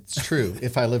 Oh, it's true.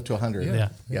 If I live to 100. Yeah.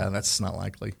 Yeah, that's not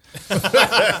likely.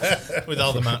 With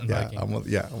all the mountain Yeah, biking. I'm on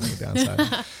the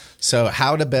downside. So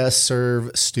how to best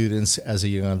serve students as a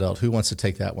young adult. Who wants to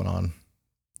take that one on?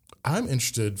 I'm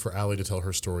interested for Allie to tell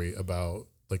her story about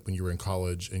like when you were in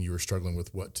college and you were struggling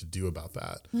with what to do about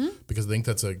that. Because I think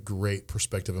that's a great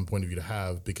perspective and point of view to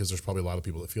have because there's probably a lot of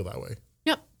people that feel that way.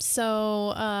 Yep.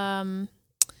 So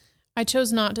I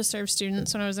chose not to serve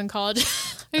students when I was in college.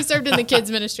 I served in the kids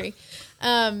ministry.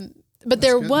 But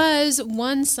there was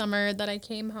one summer that I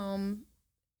came home.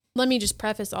 Let me just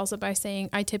preface also by saying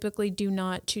I typically do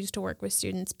not choose to work with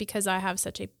students because I have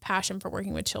such a passion for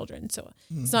working with children. So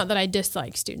it's not that I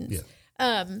dislike students. Yeah.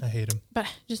 I hate them. But I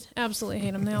just absolutely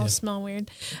hate them. They all smell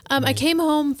weird. I came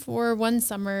home for one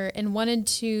summer and wanted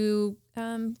to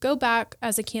go back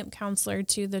as a camp counselor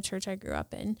to the church I grew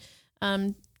up in.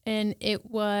 And it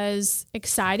was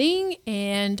exciting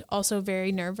and also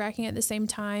very nerve-wracking at the same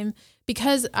time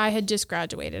because I had just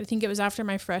graduated. I think it was after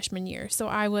my freshman year. So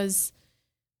I was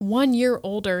 1 year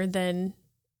older than,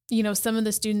 some of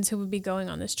the students who would be going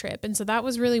on this trip. And so that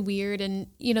was really weird. And,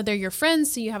 they're your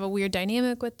friends, so you have a weird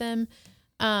dynamic with them.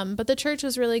 But the church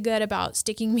was really good about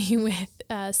sticking me with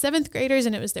 7th graders,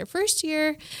 and it was their first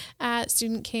year at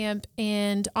student camp.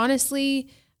 And honestly,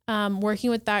 working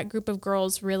with that group of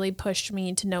girls really pushed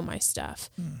me to know my stuff.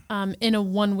 In a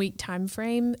 1 week time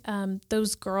frame,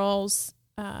 those girls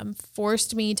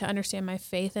forced me to understand my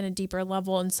faith in a deeper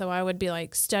level. And so I would be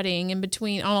like studying in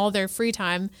between on all their free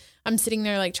time. I'm sitting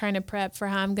there like trying to prep for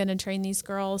how I'm going to train these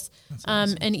girls,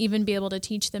 awesome. And even be able to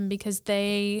teach them because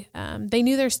they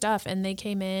knew their stuff and they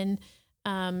came in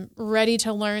ready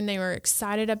to learn. They were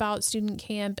excited about student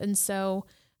camp. And so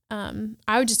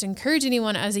I would just encourage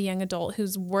anyone as a young adult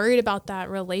who's worried about that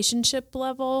relationship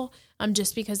level,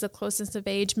 just because of closeness of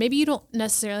age. Maybe you don't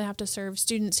necessarily have to serve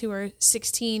students who are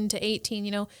 16 to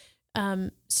 18.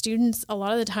 Students a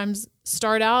lot of the times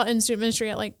start out in student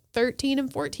ministry at like 13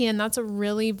 and 14, and that's a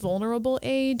really vulnerable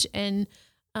age. And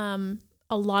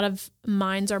a lot of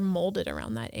minds are molded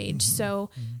around that age. So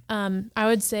I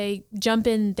would say jump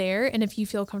in there, and if you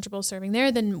feel comfortable serving there,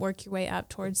 then work your way up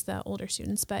towards the older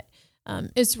students. But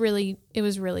it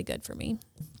was really good for me.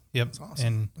 Yep. That's awesome.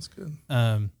 And that's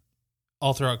good.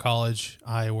 All throughout college,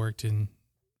 I worked and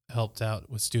helped out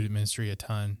with student ministry a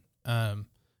ton,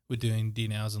 with doing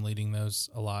D-Nows and leading those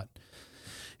a lot.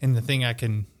 And the thing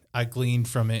I gleaned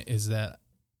from it is that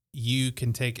you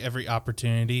can take every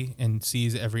opportunity and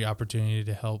seize every opportunity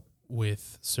to help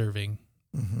with serving,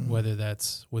 whether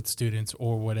that's with students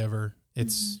or whatever.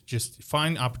 It's just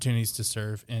find opportunities to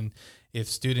serve. And if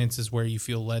students is where you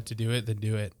feel led to do it, then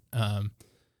do it.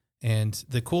 And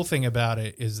the cool thing about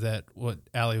it is that what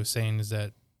Allie was saying is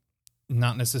that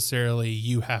not necessarily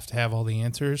you have to have all the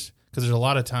answers, because there's a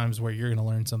lot of times where you're going to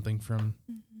learn something from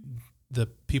the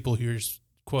people who you're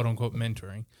quote unquote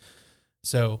mentoring.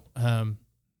 So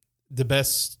the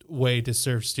best way to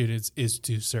serve students is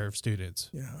to serve students.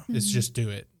 Yeah. It's just do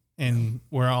it. And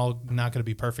we're all not going to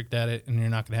be perfect at it, and you're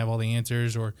not going to have all the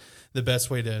answers or the best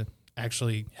way to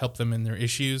actually help them in their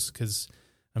issues. Because,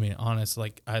 I mean, honest,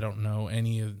 like, I don't know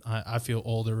I feel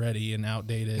old already and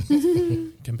outdated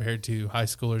compared to high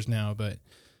schoolers now, but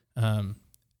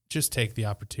just take the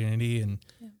opportunity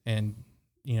and,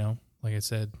 like I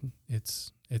said,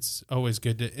 it's always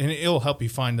good to, and it'll help you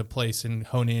find a place and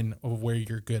hone in of where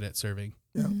you're good at serving.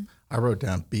 Yeah. I wrote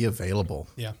down, be available.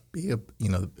 Yeah.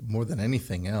 More than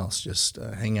anything else, just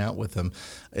hang out with them.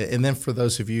 And then for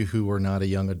those of you who are not a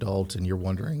young adult and you're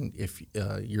wondering if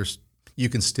you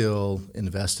can still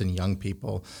invest in young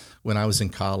people. When I was in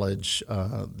college,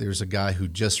 there's a guy who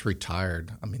just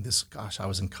retired. I mean, I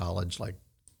was in college like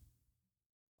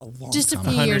a long just time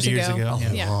a few years ago.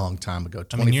 A long time ago,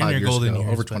 25 you're in your years golden ago,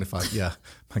 years, over 25. Yeah,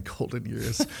 my golden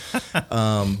years.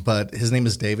 But his name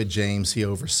is David James. He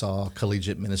oversaw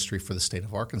collegiate ministry for the state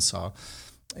of Arkansas.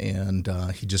 And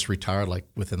he just retired like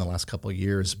within the last couple of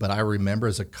years. But I remember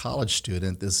as a college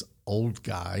student, this old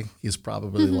guy, he's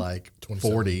probably like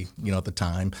 40, at the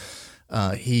time.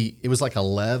 It was like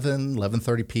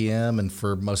 11:30 p.m. And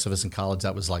for most of us in college,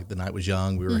 that was like the night was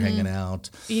young. We were hanging out.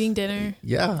 Eating dinner.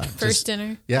 Yeah. First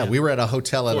dinner. Yeah, we were at a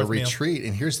hotel at Fourth a retreat.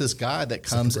 And here's this guy that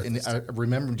comes, and I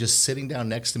remember him just sitting down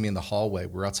next to me in the hallway.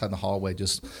 We're outside in the hallway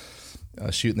just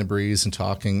shooting the breeze and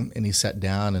talking. And he sat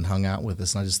down and hung out with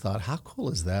us. And I just thought, how cool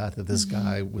is that this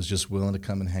guy was just willing to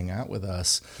come and hang out with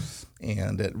us.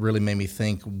 And it really made me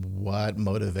think, what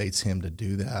motivates him to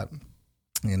do that?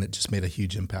 And it just made a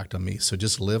huge impact on me. So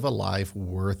just live a life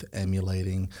worth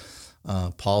emulating.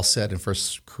 Paul said in 1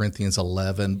 Corinthians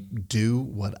 11, do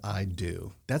what I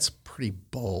do. That's pretty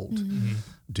bold.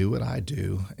 Do what I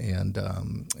do. And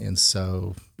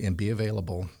be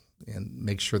available and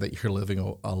make sure that you're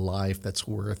living a life that's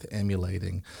worth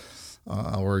emulating.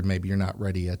 Or maybe you're not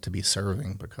ready yet to be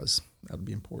serving, because that would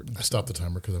be important. I stopped the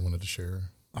timer because I wanted to share.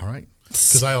 All right.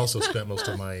 Because I also spent most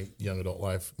of my young adult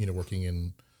life, working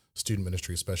in student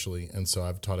ministry especially. And so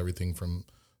I've taught everything from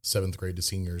 7th grade to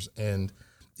seniors. And,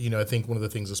 I think one of the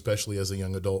things, especially as a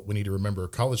young adult, we need to remember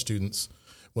college students,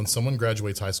 when someone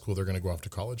graduates high school, they're going to go off to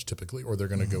college typically, or they're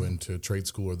going to go into trade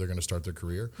school, or they're going to start their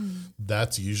career.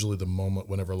 That's usually the moment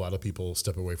whenever a lot of people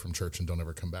step away from church and don't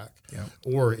ever come back. Yeah.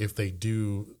 Or if they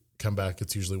do come back,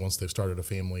 it's usually once they've started a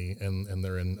family and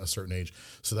they're in a certain age.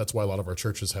 So that's why a lot of our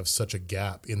churches have such a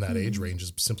gap in that age range,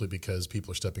 is simply because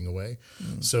people are stepping away.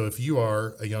 So if you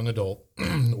are a young adult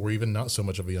or even not so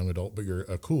much of a young adult, but you're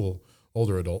a cool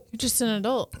older adult, You're just an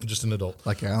adult.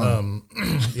 Like Alan.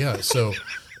 yeah. So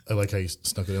I like how you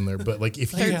snuck it in there, but like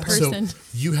if Third person. so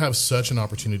you have such an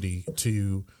opportunity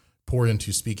to pour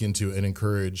into, speak into, and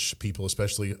encourage people,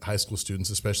 especially high school students,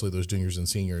 especially those juniors and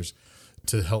seniors,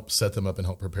 to help set them up and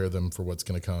help prepare them for what's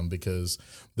going to come, because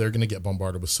they're going to get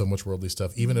bombarded with so much worldly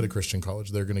stuff. Even at a Christian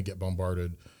college, they're going to get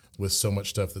bombarded with so much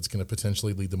stuff that's going to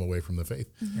potentially lead them away from the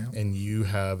faith. And you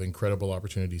have incredible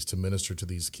opportunities to minister to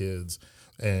these kids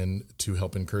and to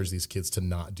help encourage these kids to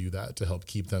not do that, to help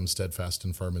keep them steadfast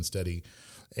and firm and steady.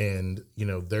 And,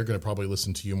 they're going to probably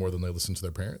listen to you more than they listen to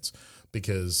their parents,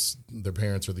 because their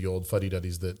parents are the old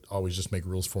fuddy-duddies that always just make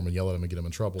rules for them and yell at them and get them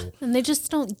in trouble. And they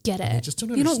just don't get it. They just don't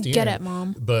You understand. don't get it,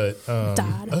 Mom. But,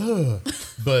 Dad.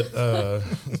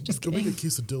 Just go make a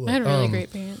quesadilla. I had really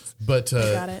great parents. But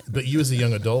got it. but you as a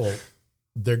young adult,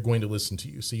 they're going to listen to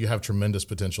you. So you have tremendous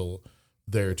potential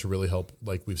there to really help,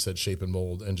 like we've said, shape and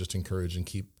mold and just encourage and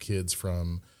keep kids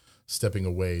from stepping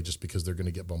away just because they're going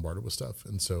to get bombarded with stuff.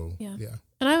 And so, yeah.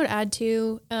 And I would add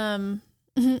too,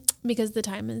 because the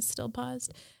time is still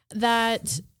paused,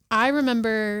 that I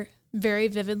remember very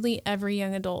vividly every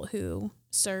young adult who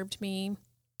served me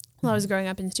while I was growing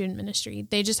up in student ministry.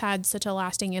 They just had such a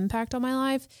lasting impact on my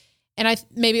life. And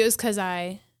maybe it was because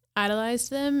I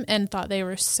idolized them and thought they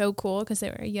were so cool because they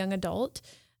were a young adult.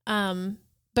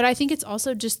 But I think it's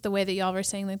also just the way that y'all were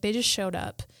saying, like, they just showed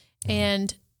up.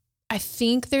 And I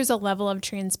think there's a level of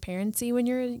transparency when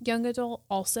you're a young adult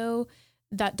also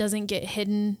that doesn't get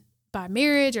hidden by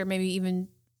marriage or maybe even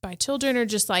by children or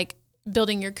just like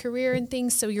building your career and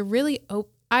things. So you're really,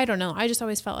 I don't know. I just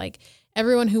always felt like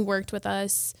everyone who worked with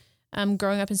us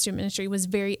growing up in student ministry was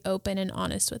very open and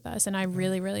honest with us. And I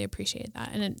really, really appreciate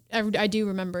that. And I do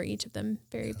remember each of them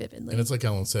very vividly. And it's like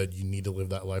Alan said, you need to live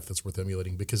that life that's worth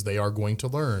emulating, because they are going to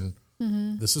learn.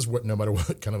 This is what, no matter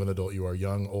what kind of an adult you are,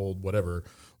 young, old, whatever,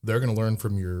 they're going to learn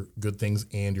from your good things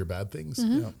and your bad things.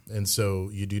 And so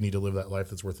you do need to live that life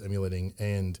that's worth emulating.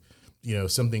 And,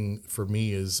 something for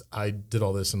me is I did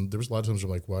all this, and there was a lot of times I'm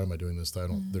like, why am I doing this?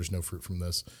 There's no fruit from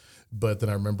this. But then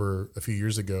I remember a few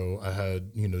years ago, I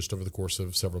had, just over the course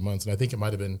of several months, and I think it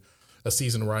might've been a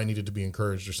season where I needed to be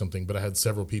encouraged or something, but I had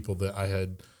several people that I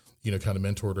had, kind of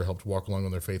mentored or helped walk along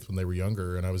on their faith when they were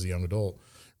younger, and I was a young adult,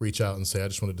 reach out and say, I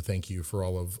just wanted to thank you for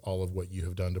all of what you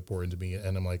have done to pour into me.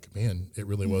 And I'm like, man, it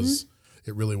really was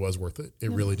worth it.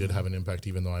 It really did have an impact,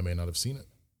 even though I may not have seen it.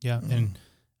 Yeah. And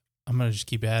I'm going to just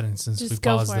keep adding since Just we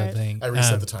go paused for that it. thing. I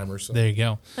reset the timer. So There you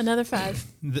go. Another 5.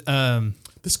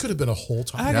 this could have been a whole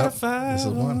time. I got 5 this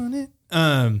is one.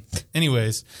 on it.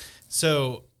 Anyways,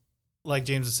 so like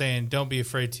James was saying, don't be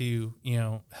afraid to,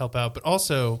 help out, but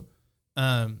also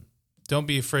don't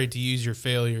be afraid to use your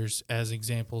failures as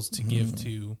examples to give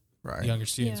to younger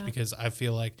students, because I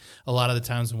feel like a lot of the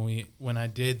times when I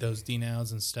did those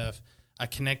DNOWs and stuff, I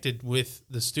connected with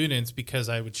the students because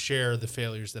I would share the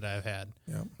failures that I've had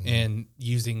and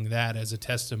using that as a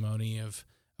testimony of,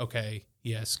 okay,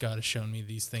 yes, God has shown me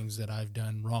these things that I've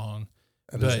done wrong.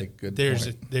 That is a good there's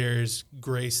point. there's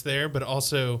grace there, but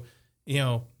also,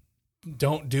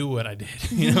 don't do what I did.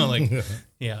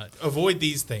 Avoid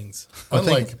these things.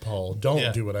 Unlike Paul,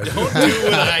 don't do what I did. Don't do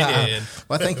what I did.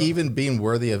 Well, I think even being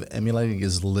worthy of emulating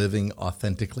is living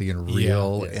authentically and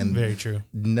real. And very true.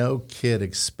 No kid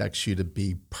expects you to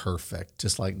be perfect,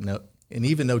 just like and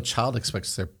even no child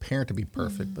expects their parent to be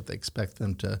perfect, but they expect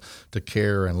them to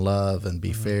care and love and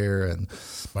be fair and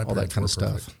all that kind of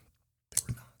stuff.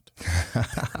 They were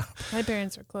not. My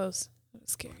parents were close. It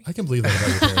was scary. I can believe that about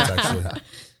your parents, actually.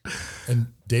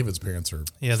 And David's parents are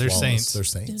they're flawless. saints. They're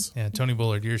saints. Yeah, Tony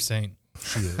Bullard, you're a saint.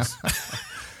 She is.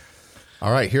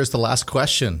 All right, here's the last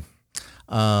question.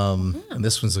 And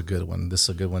this one's a good one. This is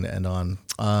a good one to end on.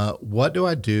 What do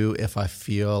I do if I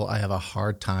feel I have a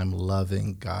hard time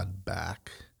loving God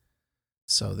back?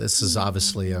 So this is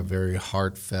obviously a very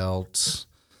heartfelt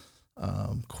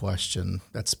question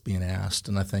that's being asked.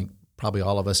 And I think probably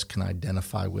all of us can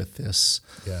identify with this.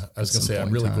 Yeah, I was going to say, I'm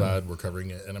really glad we're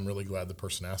covering it. And I'm really glad the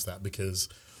person asked that because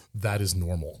that is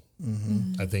normal.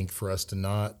 I think for us to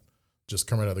not just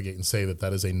come right out of the gate and say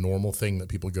that is a normal thing that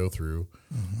people go through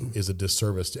is a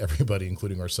disservice to everybody,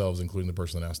 including ourselves, including the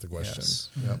person that asked the question. Yes.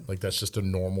 Like that's just a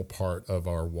normal part of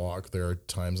our walk. There are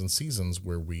times and seasons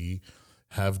where we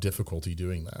have difficulty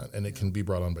doing that. And it can be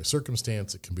brought on by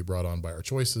circumstance. It can be brought on by our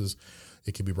choices.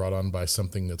 It can be brought on by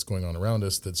something that's going on around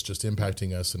us that's just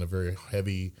impacting us in a very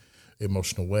heavy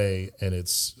emotional way. And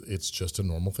it's just a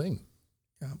normal thing.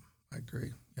 Yeah, I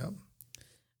agree. Yeah.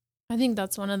 I think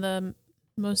that's one of the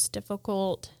most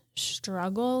difficult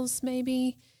struggles,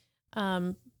 maybe.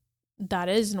 That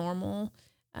is normal.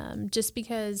 Just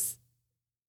because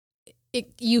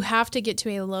you have to get to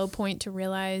a low point to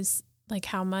realize like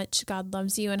how much God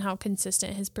loves you and how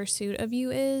consistent his pursuit of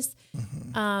you is.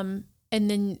 And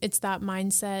then it's that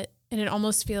mindset, and it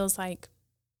almost feels like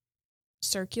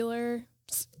circular.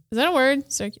 Is that a word?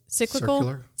 Cyclical?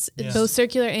 Circular? Yeah. Both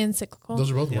circular and cyclical.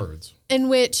 Those are both words. In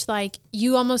which like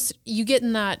you get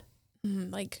in that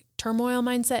like turmoil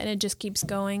mindset, and it just keeps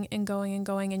going and going and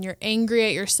going, and you're angry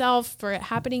at yourself for it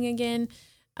happening again.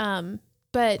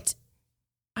 But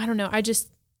I don't know.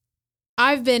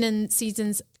 I've been in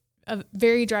seasons of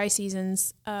very dry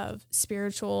seasons of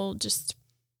spiritual,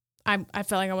 I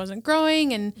felt like I wasn't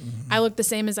growing, and I looked the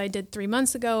same as I did 3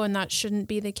 months ago, and that shouldn't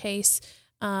be the case.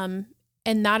 And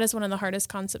that is one of the hardest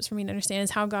concepts for me to understand,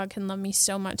 is how God can love me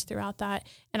so much throughout that.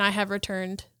 And I have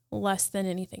returned less than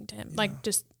anything to him, like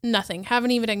just nothing.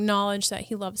 Haven't even acknowledged that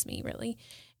he loves me, really.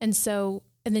 And so,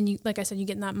 and then you, like I said, you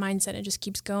get in that mindset, it just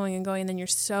keeps going and going, and then you're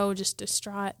so just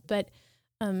distraught. But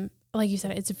like you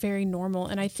said, it's very normal.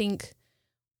 And I think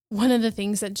one of the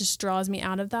things that just draws me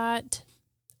out of that,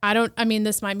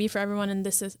 this might be for everyone, and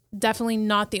this is definitely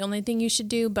not the only thing you should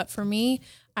do, but for me,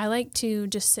 I like to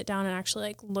just sit down and actually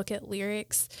like look at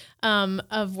lyrics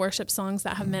of worship songs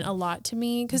that have meant a lot to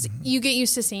me, because you get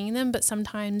used to singing them, but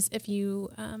sometimes if you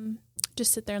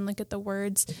just sit there and look at the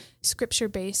words,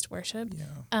 scripture-based worship,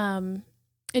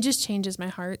 it just changes my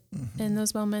heart in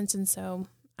those moments. And so,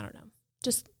 I don't know,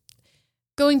 just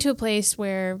going to a place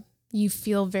where you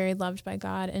feel very loved by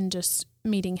God and just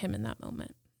meeting him in that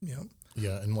moment. Yeah.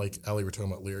 Yeah, and like Allie, we're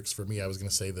talking about lyrics. For me, I was going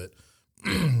to say that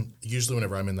usually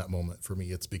whenever I'm in that moment, for me,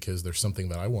 it's because there's something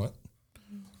that I want,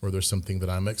 or there's something that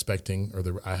I'm expecting, or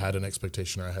I had an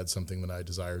expectation, or I had something that I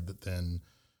desired that then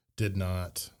did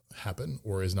not happen,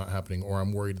 or is not happening, or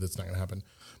I'm worried that's not going to happen.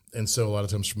 And so a lot of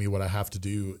times for me, what I have to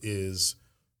do is,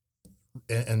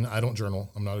 and I don't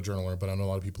journal, I'm not a journaler, but I know a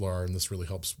lot of people are, and this really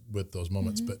helps with those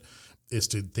moments, but is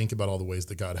to think about all the ways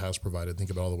that God has provided, think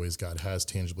about all the ways God has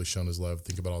tangibly shown his love,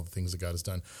 think about all the things that God has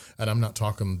done. And I'm not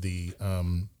talking the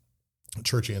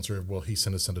church answer of, well, he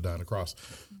sent his son to die on a cross.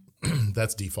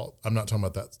 That's default. I'm not talking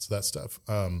about that stuff.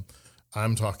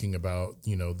 I'm talking about,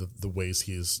 the ways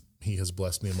he has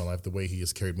blessed me in my life, the way he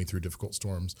has carried me through difficult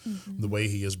storms, the way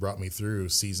he has brought me through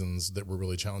seasons that were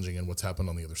really challenging, and what's happened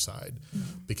on the other side.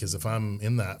 Because if I'm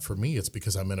in that, for me, it's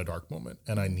because I'm in a dark moment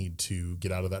and I need to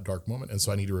get out of that dark moment. And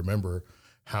so I need to remember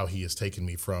how he has taken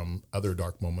me from other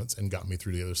dark moments and got me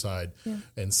through the other side,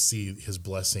 and see his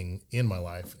blessing in my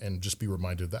life, and just be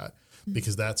reminded of that.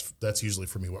 Because that's usually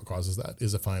for me what causes that,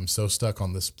 is if I'm so stuck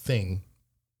on this thing,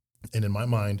 and in my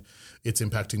mind, it's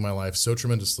impacting my life so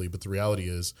tremendously, but the reality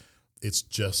is it's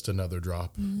just another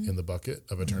drop in the bucket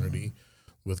of eternity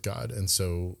with God. And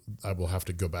so I will have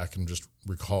to go back and just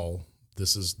recall,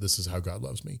 this is how God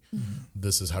loves me.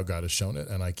 This is how God has shown it.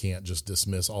 And I can't just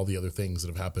dismiss all the other things that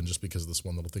have happened just because of this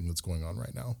one little thing that's going on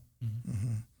right now.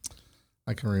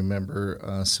 I can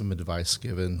remember some advice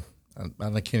given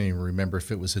I can't even remember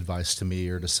if it was advice to me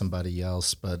or to somebody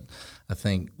else, but I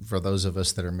think for those of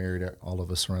us that are married, all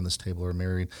of us around this table are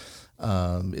married,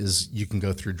 is you can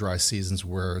go through dry seasons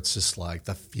where it's just like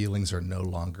the feelings are no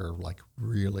longer like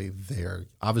really there.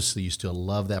 Obviously, you still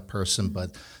love that person,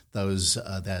 but those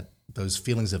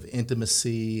feelings of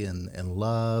intimacy and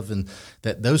love and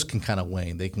that those can kind of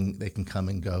wane. They can come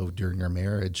and go during your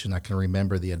marriage. And I can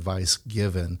remember the advice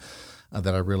given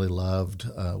that I really loved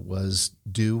was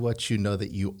do what you know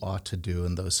that you ought to do,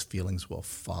 and those feelings will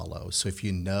follow. So if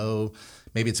you know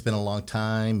maybe it's been a long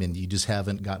time and you just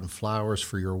haven't gotten flowers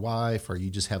for your wife, or you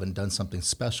just haven't done something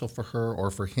special for her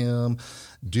or for him,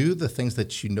 do the things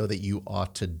that you know that you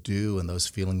ought to do, and those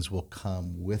feelings will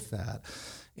come with that.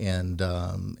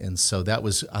 And so that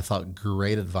was, I thought,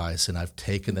 great advice, and I've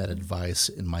taken that advice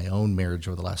in my own marriage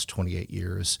over the last 28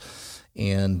 years.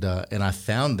 And I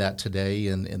found that today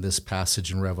in this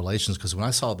passage in Revelations, because when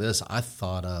I saw this, I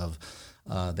thought of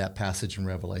that passage in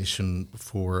Revelation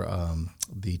for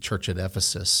the church at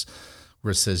Ephesus,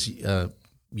 where it says,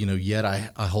 yet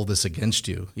I hold this against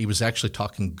you. He was actually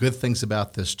talking good things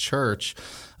about this church,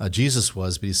 Jesus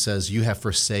was, but he says, you have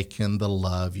forsaken the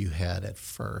love you had at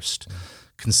first.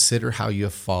 Consider how you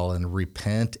have fallen,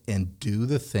 repent, and do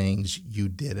the things you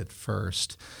did at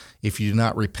first. If you do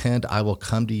not repent, I will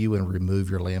come to you and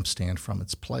remove your lampstand from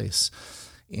its place.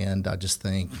 And I just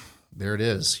think, there it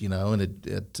is,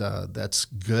 and that's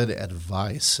good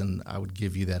advice, and I would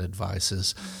give you that advice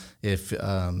is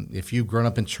if you've grown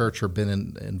up in church or been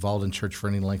involved in church for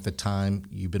any length of time,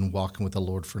 you've been walking with the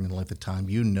Lord for any length of time,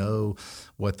 you know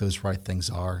what those right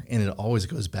things are, and it always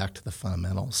goes back to the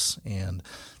fundamentals. And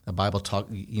the Bible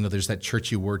there's that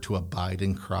churchy word to abide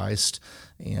in Christ,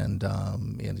 and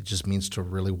it just means to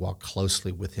really walk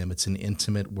closely with Him. It's an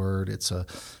intimate word. It's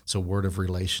a word of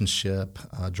relationship,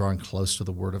 drawing close to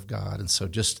the Word of God. And so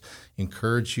just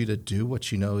encourage you to do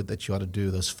what you know that you ought to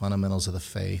do, those fundamentals of the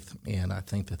faith. And I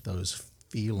think that those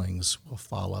feelings will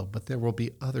follow. But there will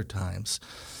be other times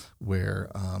where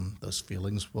those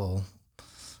feelings will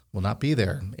not be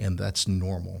there, and that's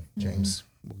normal, James. Mm-hmm.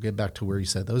 We'll get back to where you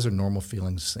said those are normal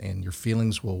feelings, and your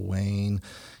feelings will wane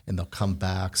and they'll come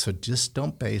back. So just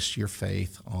don't base your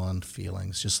faith on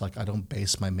feelings. Just like I don't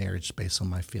base my marriage based on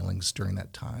my feelings during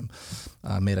that time.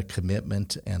 I made a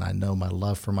commitment, and I know my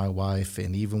love for my wife,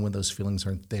 and even when those feelings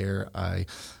aren't there, I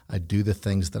do the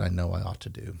things that I know I ought to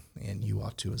do, and you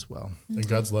ought to as well. And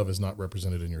God's love is not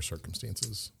represented in your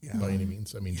circumstances by any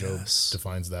means. I mean, Job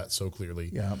defines that so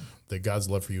clearly, that God's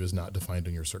love for you is not defined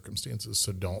in your circumstances.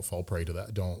 So don't fall prey to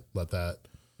that. Don't let that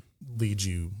lead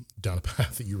you down a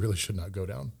path that you really should not go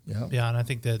down. Yeah, and I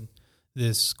think that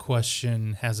this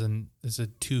question is a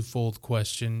twofold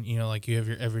question. Like you have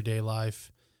your everyday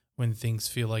life when things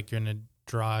feel like you're in a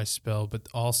dry spell, but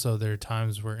also there are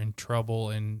times where in trouble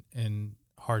and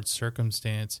hard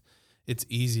circumstance, it's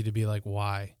easy to be like,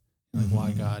 why? Like,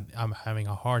 why, God? I'm having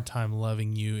a hard time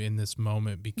loving you in this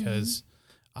moment because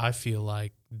I feel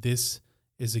like this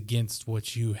is against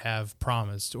what you have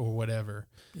promised or whatever.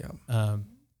 Yeah.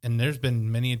 And there's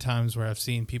been many times where I've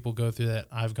seen people go through that.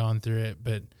 I've gone through it,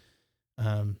 but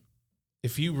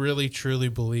if you really truly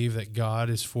believe that God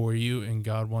is for you and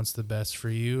God wants the best for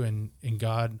you, and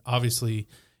God obviously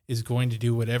is going to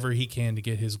do whatever He can to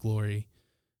get His glory,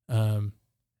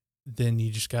 then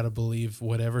you just got to believe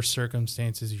whatever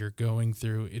circumstances you're going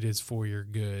through, it is for your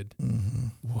good.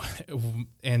 Mm-hmm.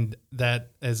 And that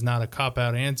is not a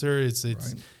cop-out answer.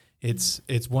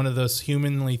 It's one of those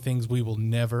humanly things we will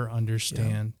never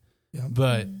understand. Yeah.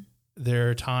 But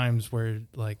there are times where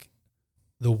like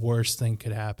the worst thing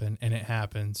could happen, and it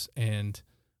happens, and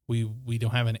we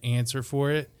don't have an answer for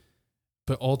it.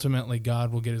 But ultimately,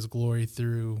 God will get His glory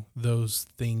through those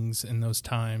things and those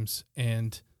times,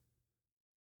 and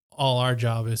all our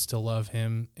job is to love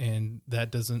Him, and that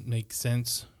doesn't make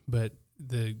sense. But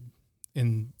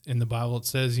in the Bible it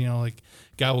says, like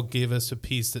God will give us a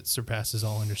peace that surpasses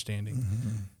all understanding,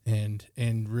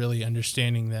 and really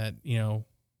understanding that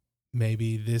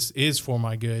maybe this is for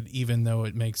my good, even though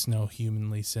it makes no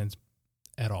humanly sense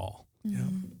at all. Yeah.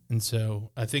 And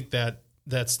so I think that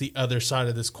that's the other side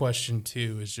of this question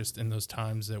too, is just in those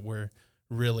times that we're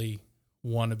really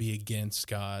want to be against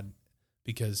God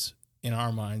because in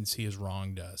our minds He has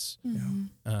wronged us.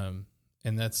 Mm-hmm.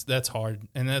 And that's hard,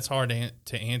 and that's hard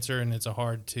to answer, and it's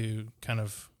hard to kind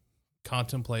of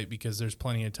contemplate, because there's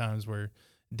plenty of times where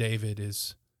David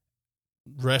is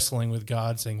wrestling with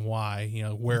God, saying, "Why?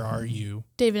 Where are you?"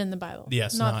 David in the Bible,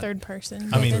 yes, not third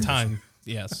person. I mean,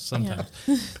 yes, sometimes,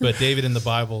 but David in the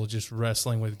Bible just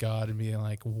wrestling with God and being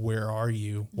like, "Where are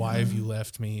you? Why have you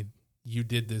left me? You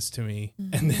did this to me."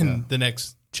 Mm-hmm. And then the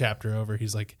next chapter over,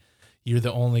 he's like, you're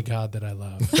the only God that I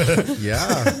love.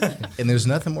 Yeah. And there's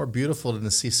nothing more beautiful than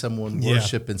to see someone Yeah.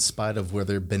 worship in spite of where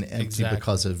they've been empty Exactly.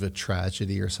 because of a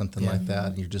tragedy or something like that.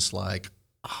 And you're just like,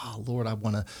 oh, Lord, I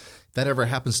want to, if that ever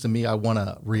happens to me, I want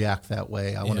to react that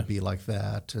way. I want to be like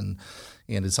that. And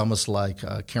it's almost like,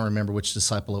 I can't remember which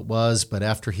disciple it was, but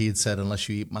after he had said, unless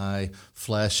you eat my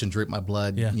flesh and drink my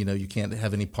blood, you can't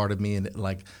have any part of me. And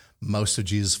like most of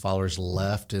Jesus' followers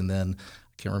left. And then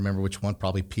I can't remember which one,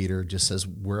 probably Peter just says,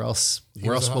 where else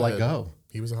will I go?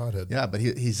 He was a hothead. Yeah, but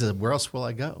he said, where else will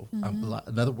I go?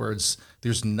 In other words,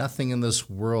 there's nothing in this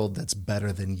world that's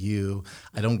better than you.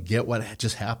 I don't get what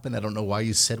just happened. I don't know why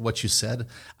you said what you said.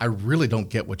 I really don't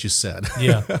get what you said.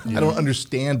 Yeah. I don't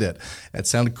understand it. It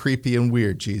sounded creepy and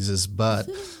weird, Jesus, but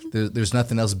there's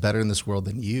nothing else better in this world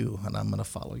than you, and I'm going to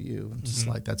follow you. And just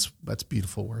like that's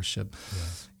beautiful worship. Yeah.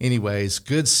 Anyways,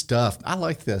 good stuff. I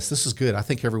like this. This is good. I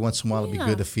think every once in a while it'd be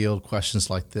good to field questions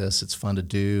like this. It's fun to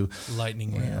do.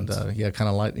 Lightning round. And kind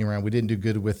of lightning round. We didn't do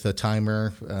good with the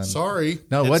timer. Sorry.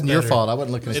 No, it wasn't your better. fault. I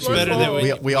wasn't looking at It's you. better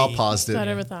that we all paused it. Thought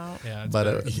I ever thought. Yeah,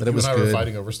 But You it was and I were good.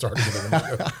 fighting over starting it.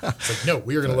 It's like, no,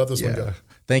 we are going to let this one go.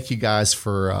 Thank you guys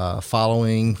for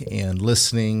following and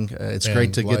listening. It's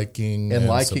great to liking get and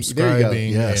liking, subscribing there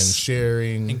you go. Yes. and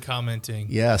sharing. and commenting.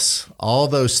 Yes, all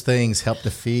those things help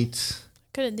defeat.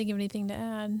 Couldn't think of anything to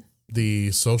add.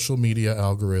 The social media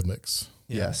algorithmics.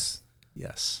 Yes.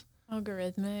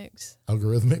 Algorithmics.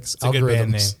 Algorithmics? It's a good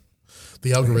band name.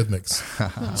 The algorithmics.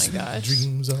 Oh my gosh.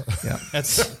 Dreams are. Yeah.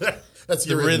 That's That's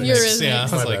the Eurythmics. rhythmics. Yeah, I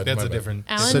was My like, bad, that's my a bad. different.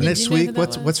 Alan, So did next you know week, who that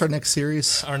was? what's our next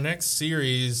series? Our next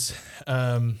series,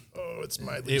 Oh, it's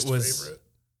my least favorite.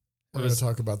 We're going to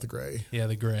talk about the gray.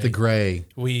 the Gray. The Gray.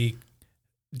 We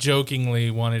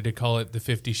jokingly wanted to call it the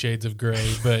 50 Shades of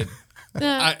Gray, but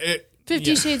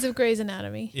 50 Shades of Grey's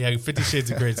Anatomy. 50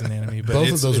 Shades of Grey's Anatomy. But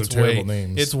Both of those are terrible way,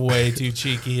 names. It's way too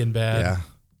cheeky and bad. Yeah.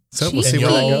 So we'll And see And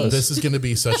where that y'all, goes. this is going to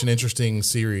be such an interesting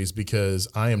series because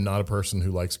I am not a person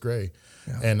who likes gray.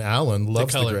 And Alan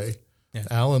loves the color. gray. Yeah.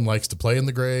 Alan likes to play in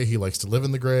the gray. He likes to live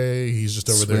in the gray. He's just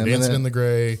over there Swim in dancing it. in the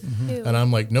gray. Ew. And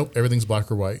I'm like, nope, everything's black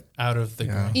or white. Out of the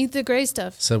Gray. Eat the gray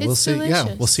stuff. So we'll It's see. delicious.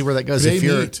 Yeah, we'll see where that goes. Gray If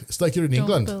you're, meat. It's like you're in Don't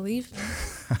England. believe me.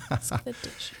 It's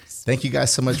delicious. thank you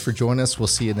guys so much for joining us. We'll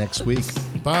see you next week.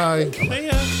 Bye.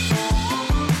 Hey,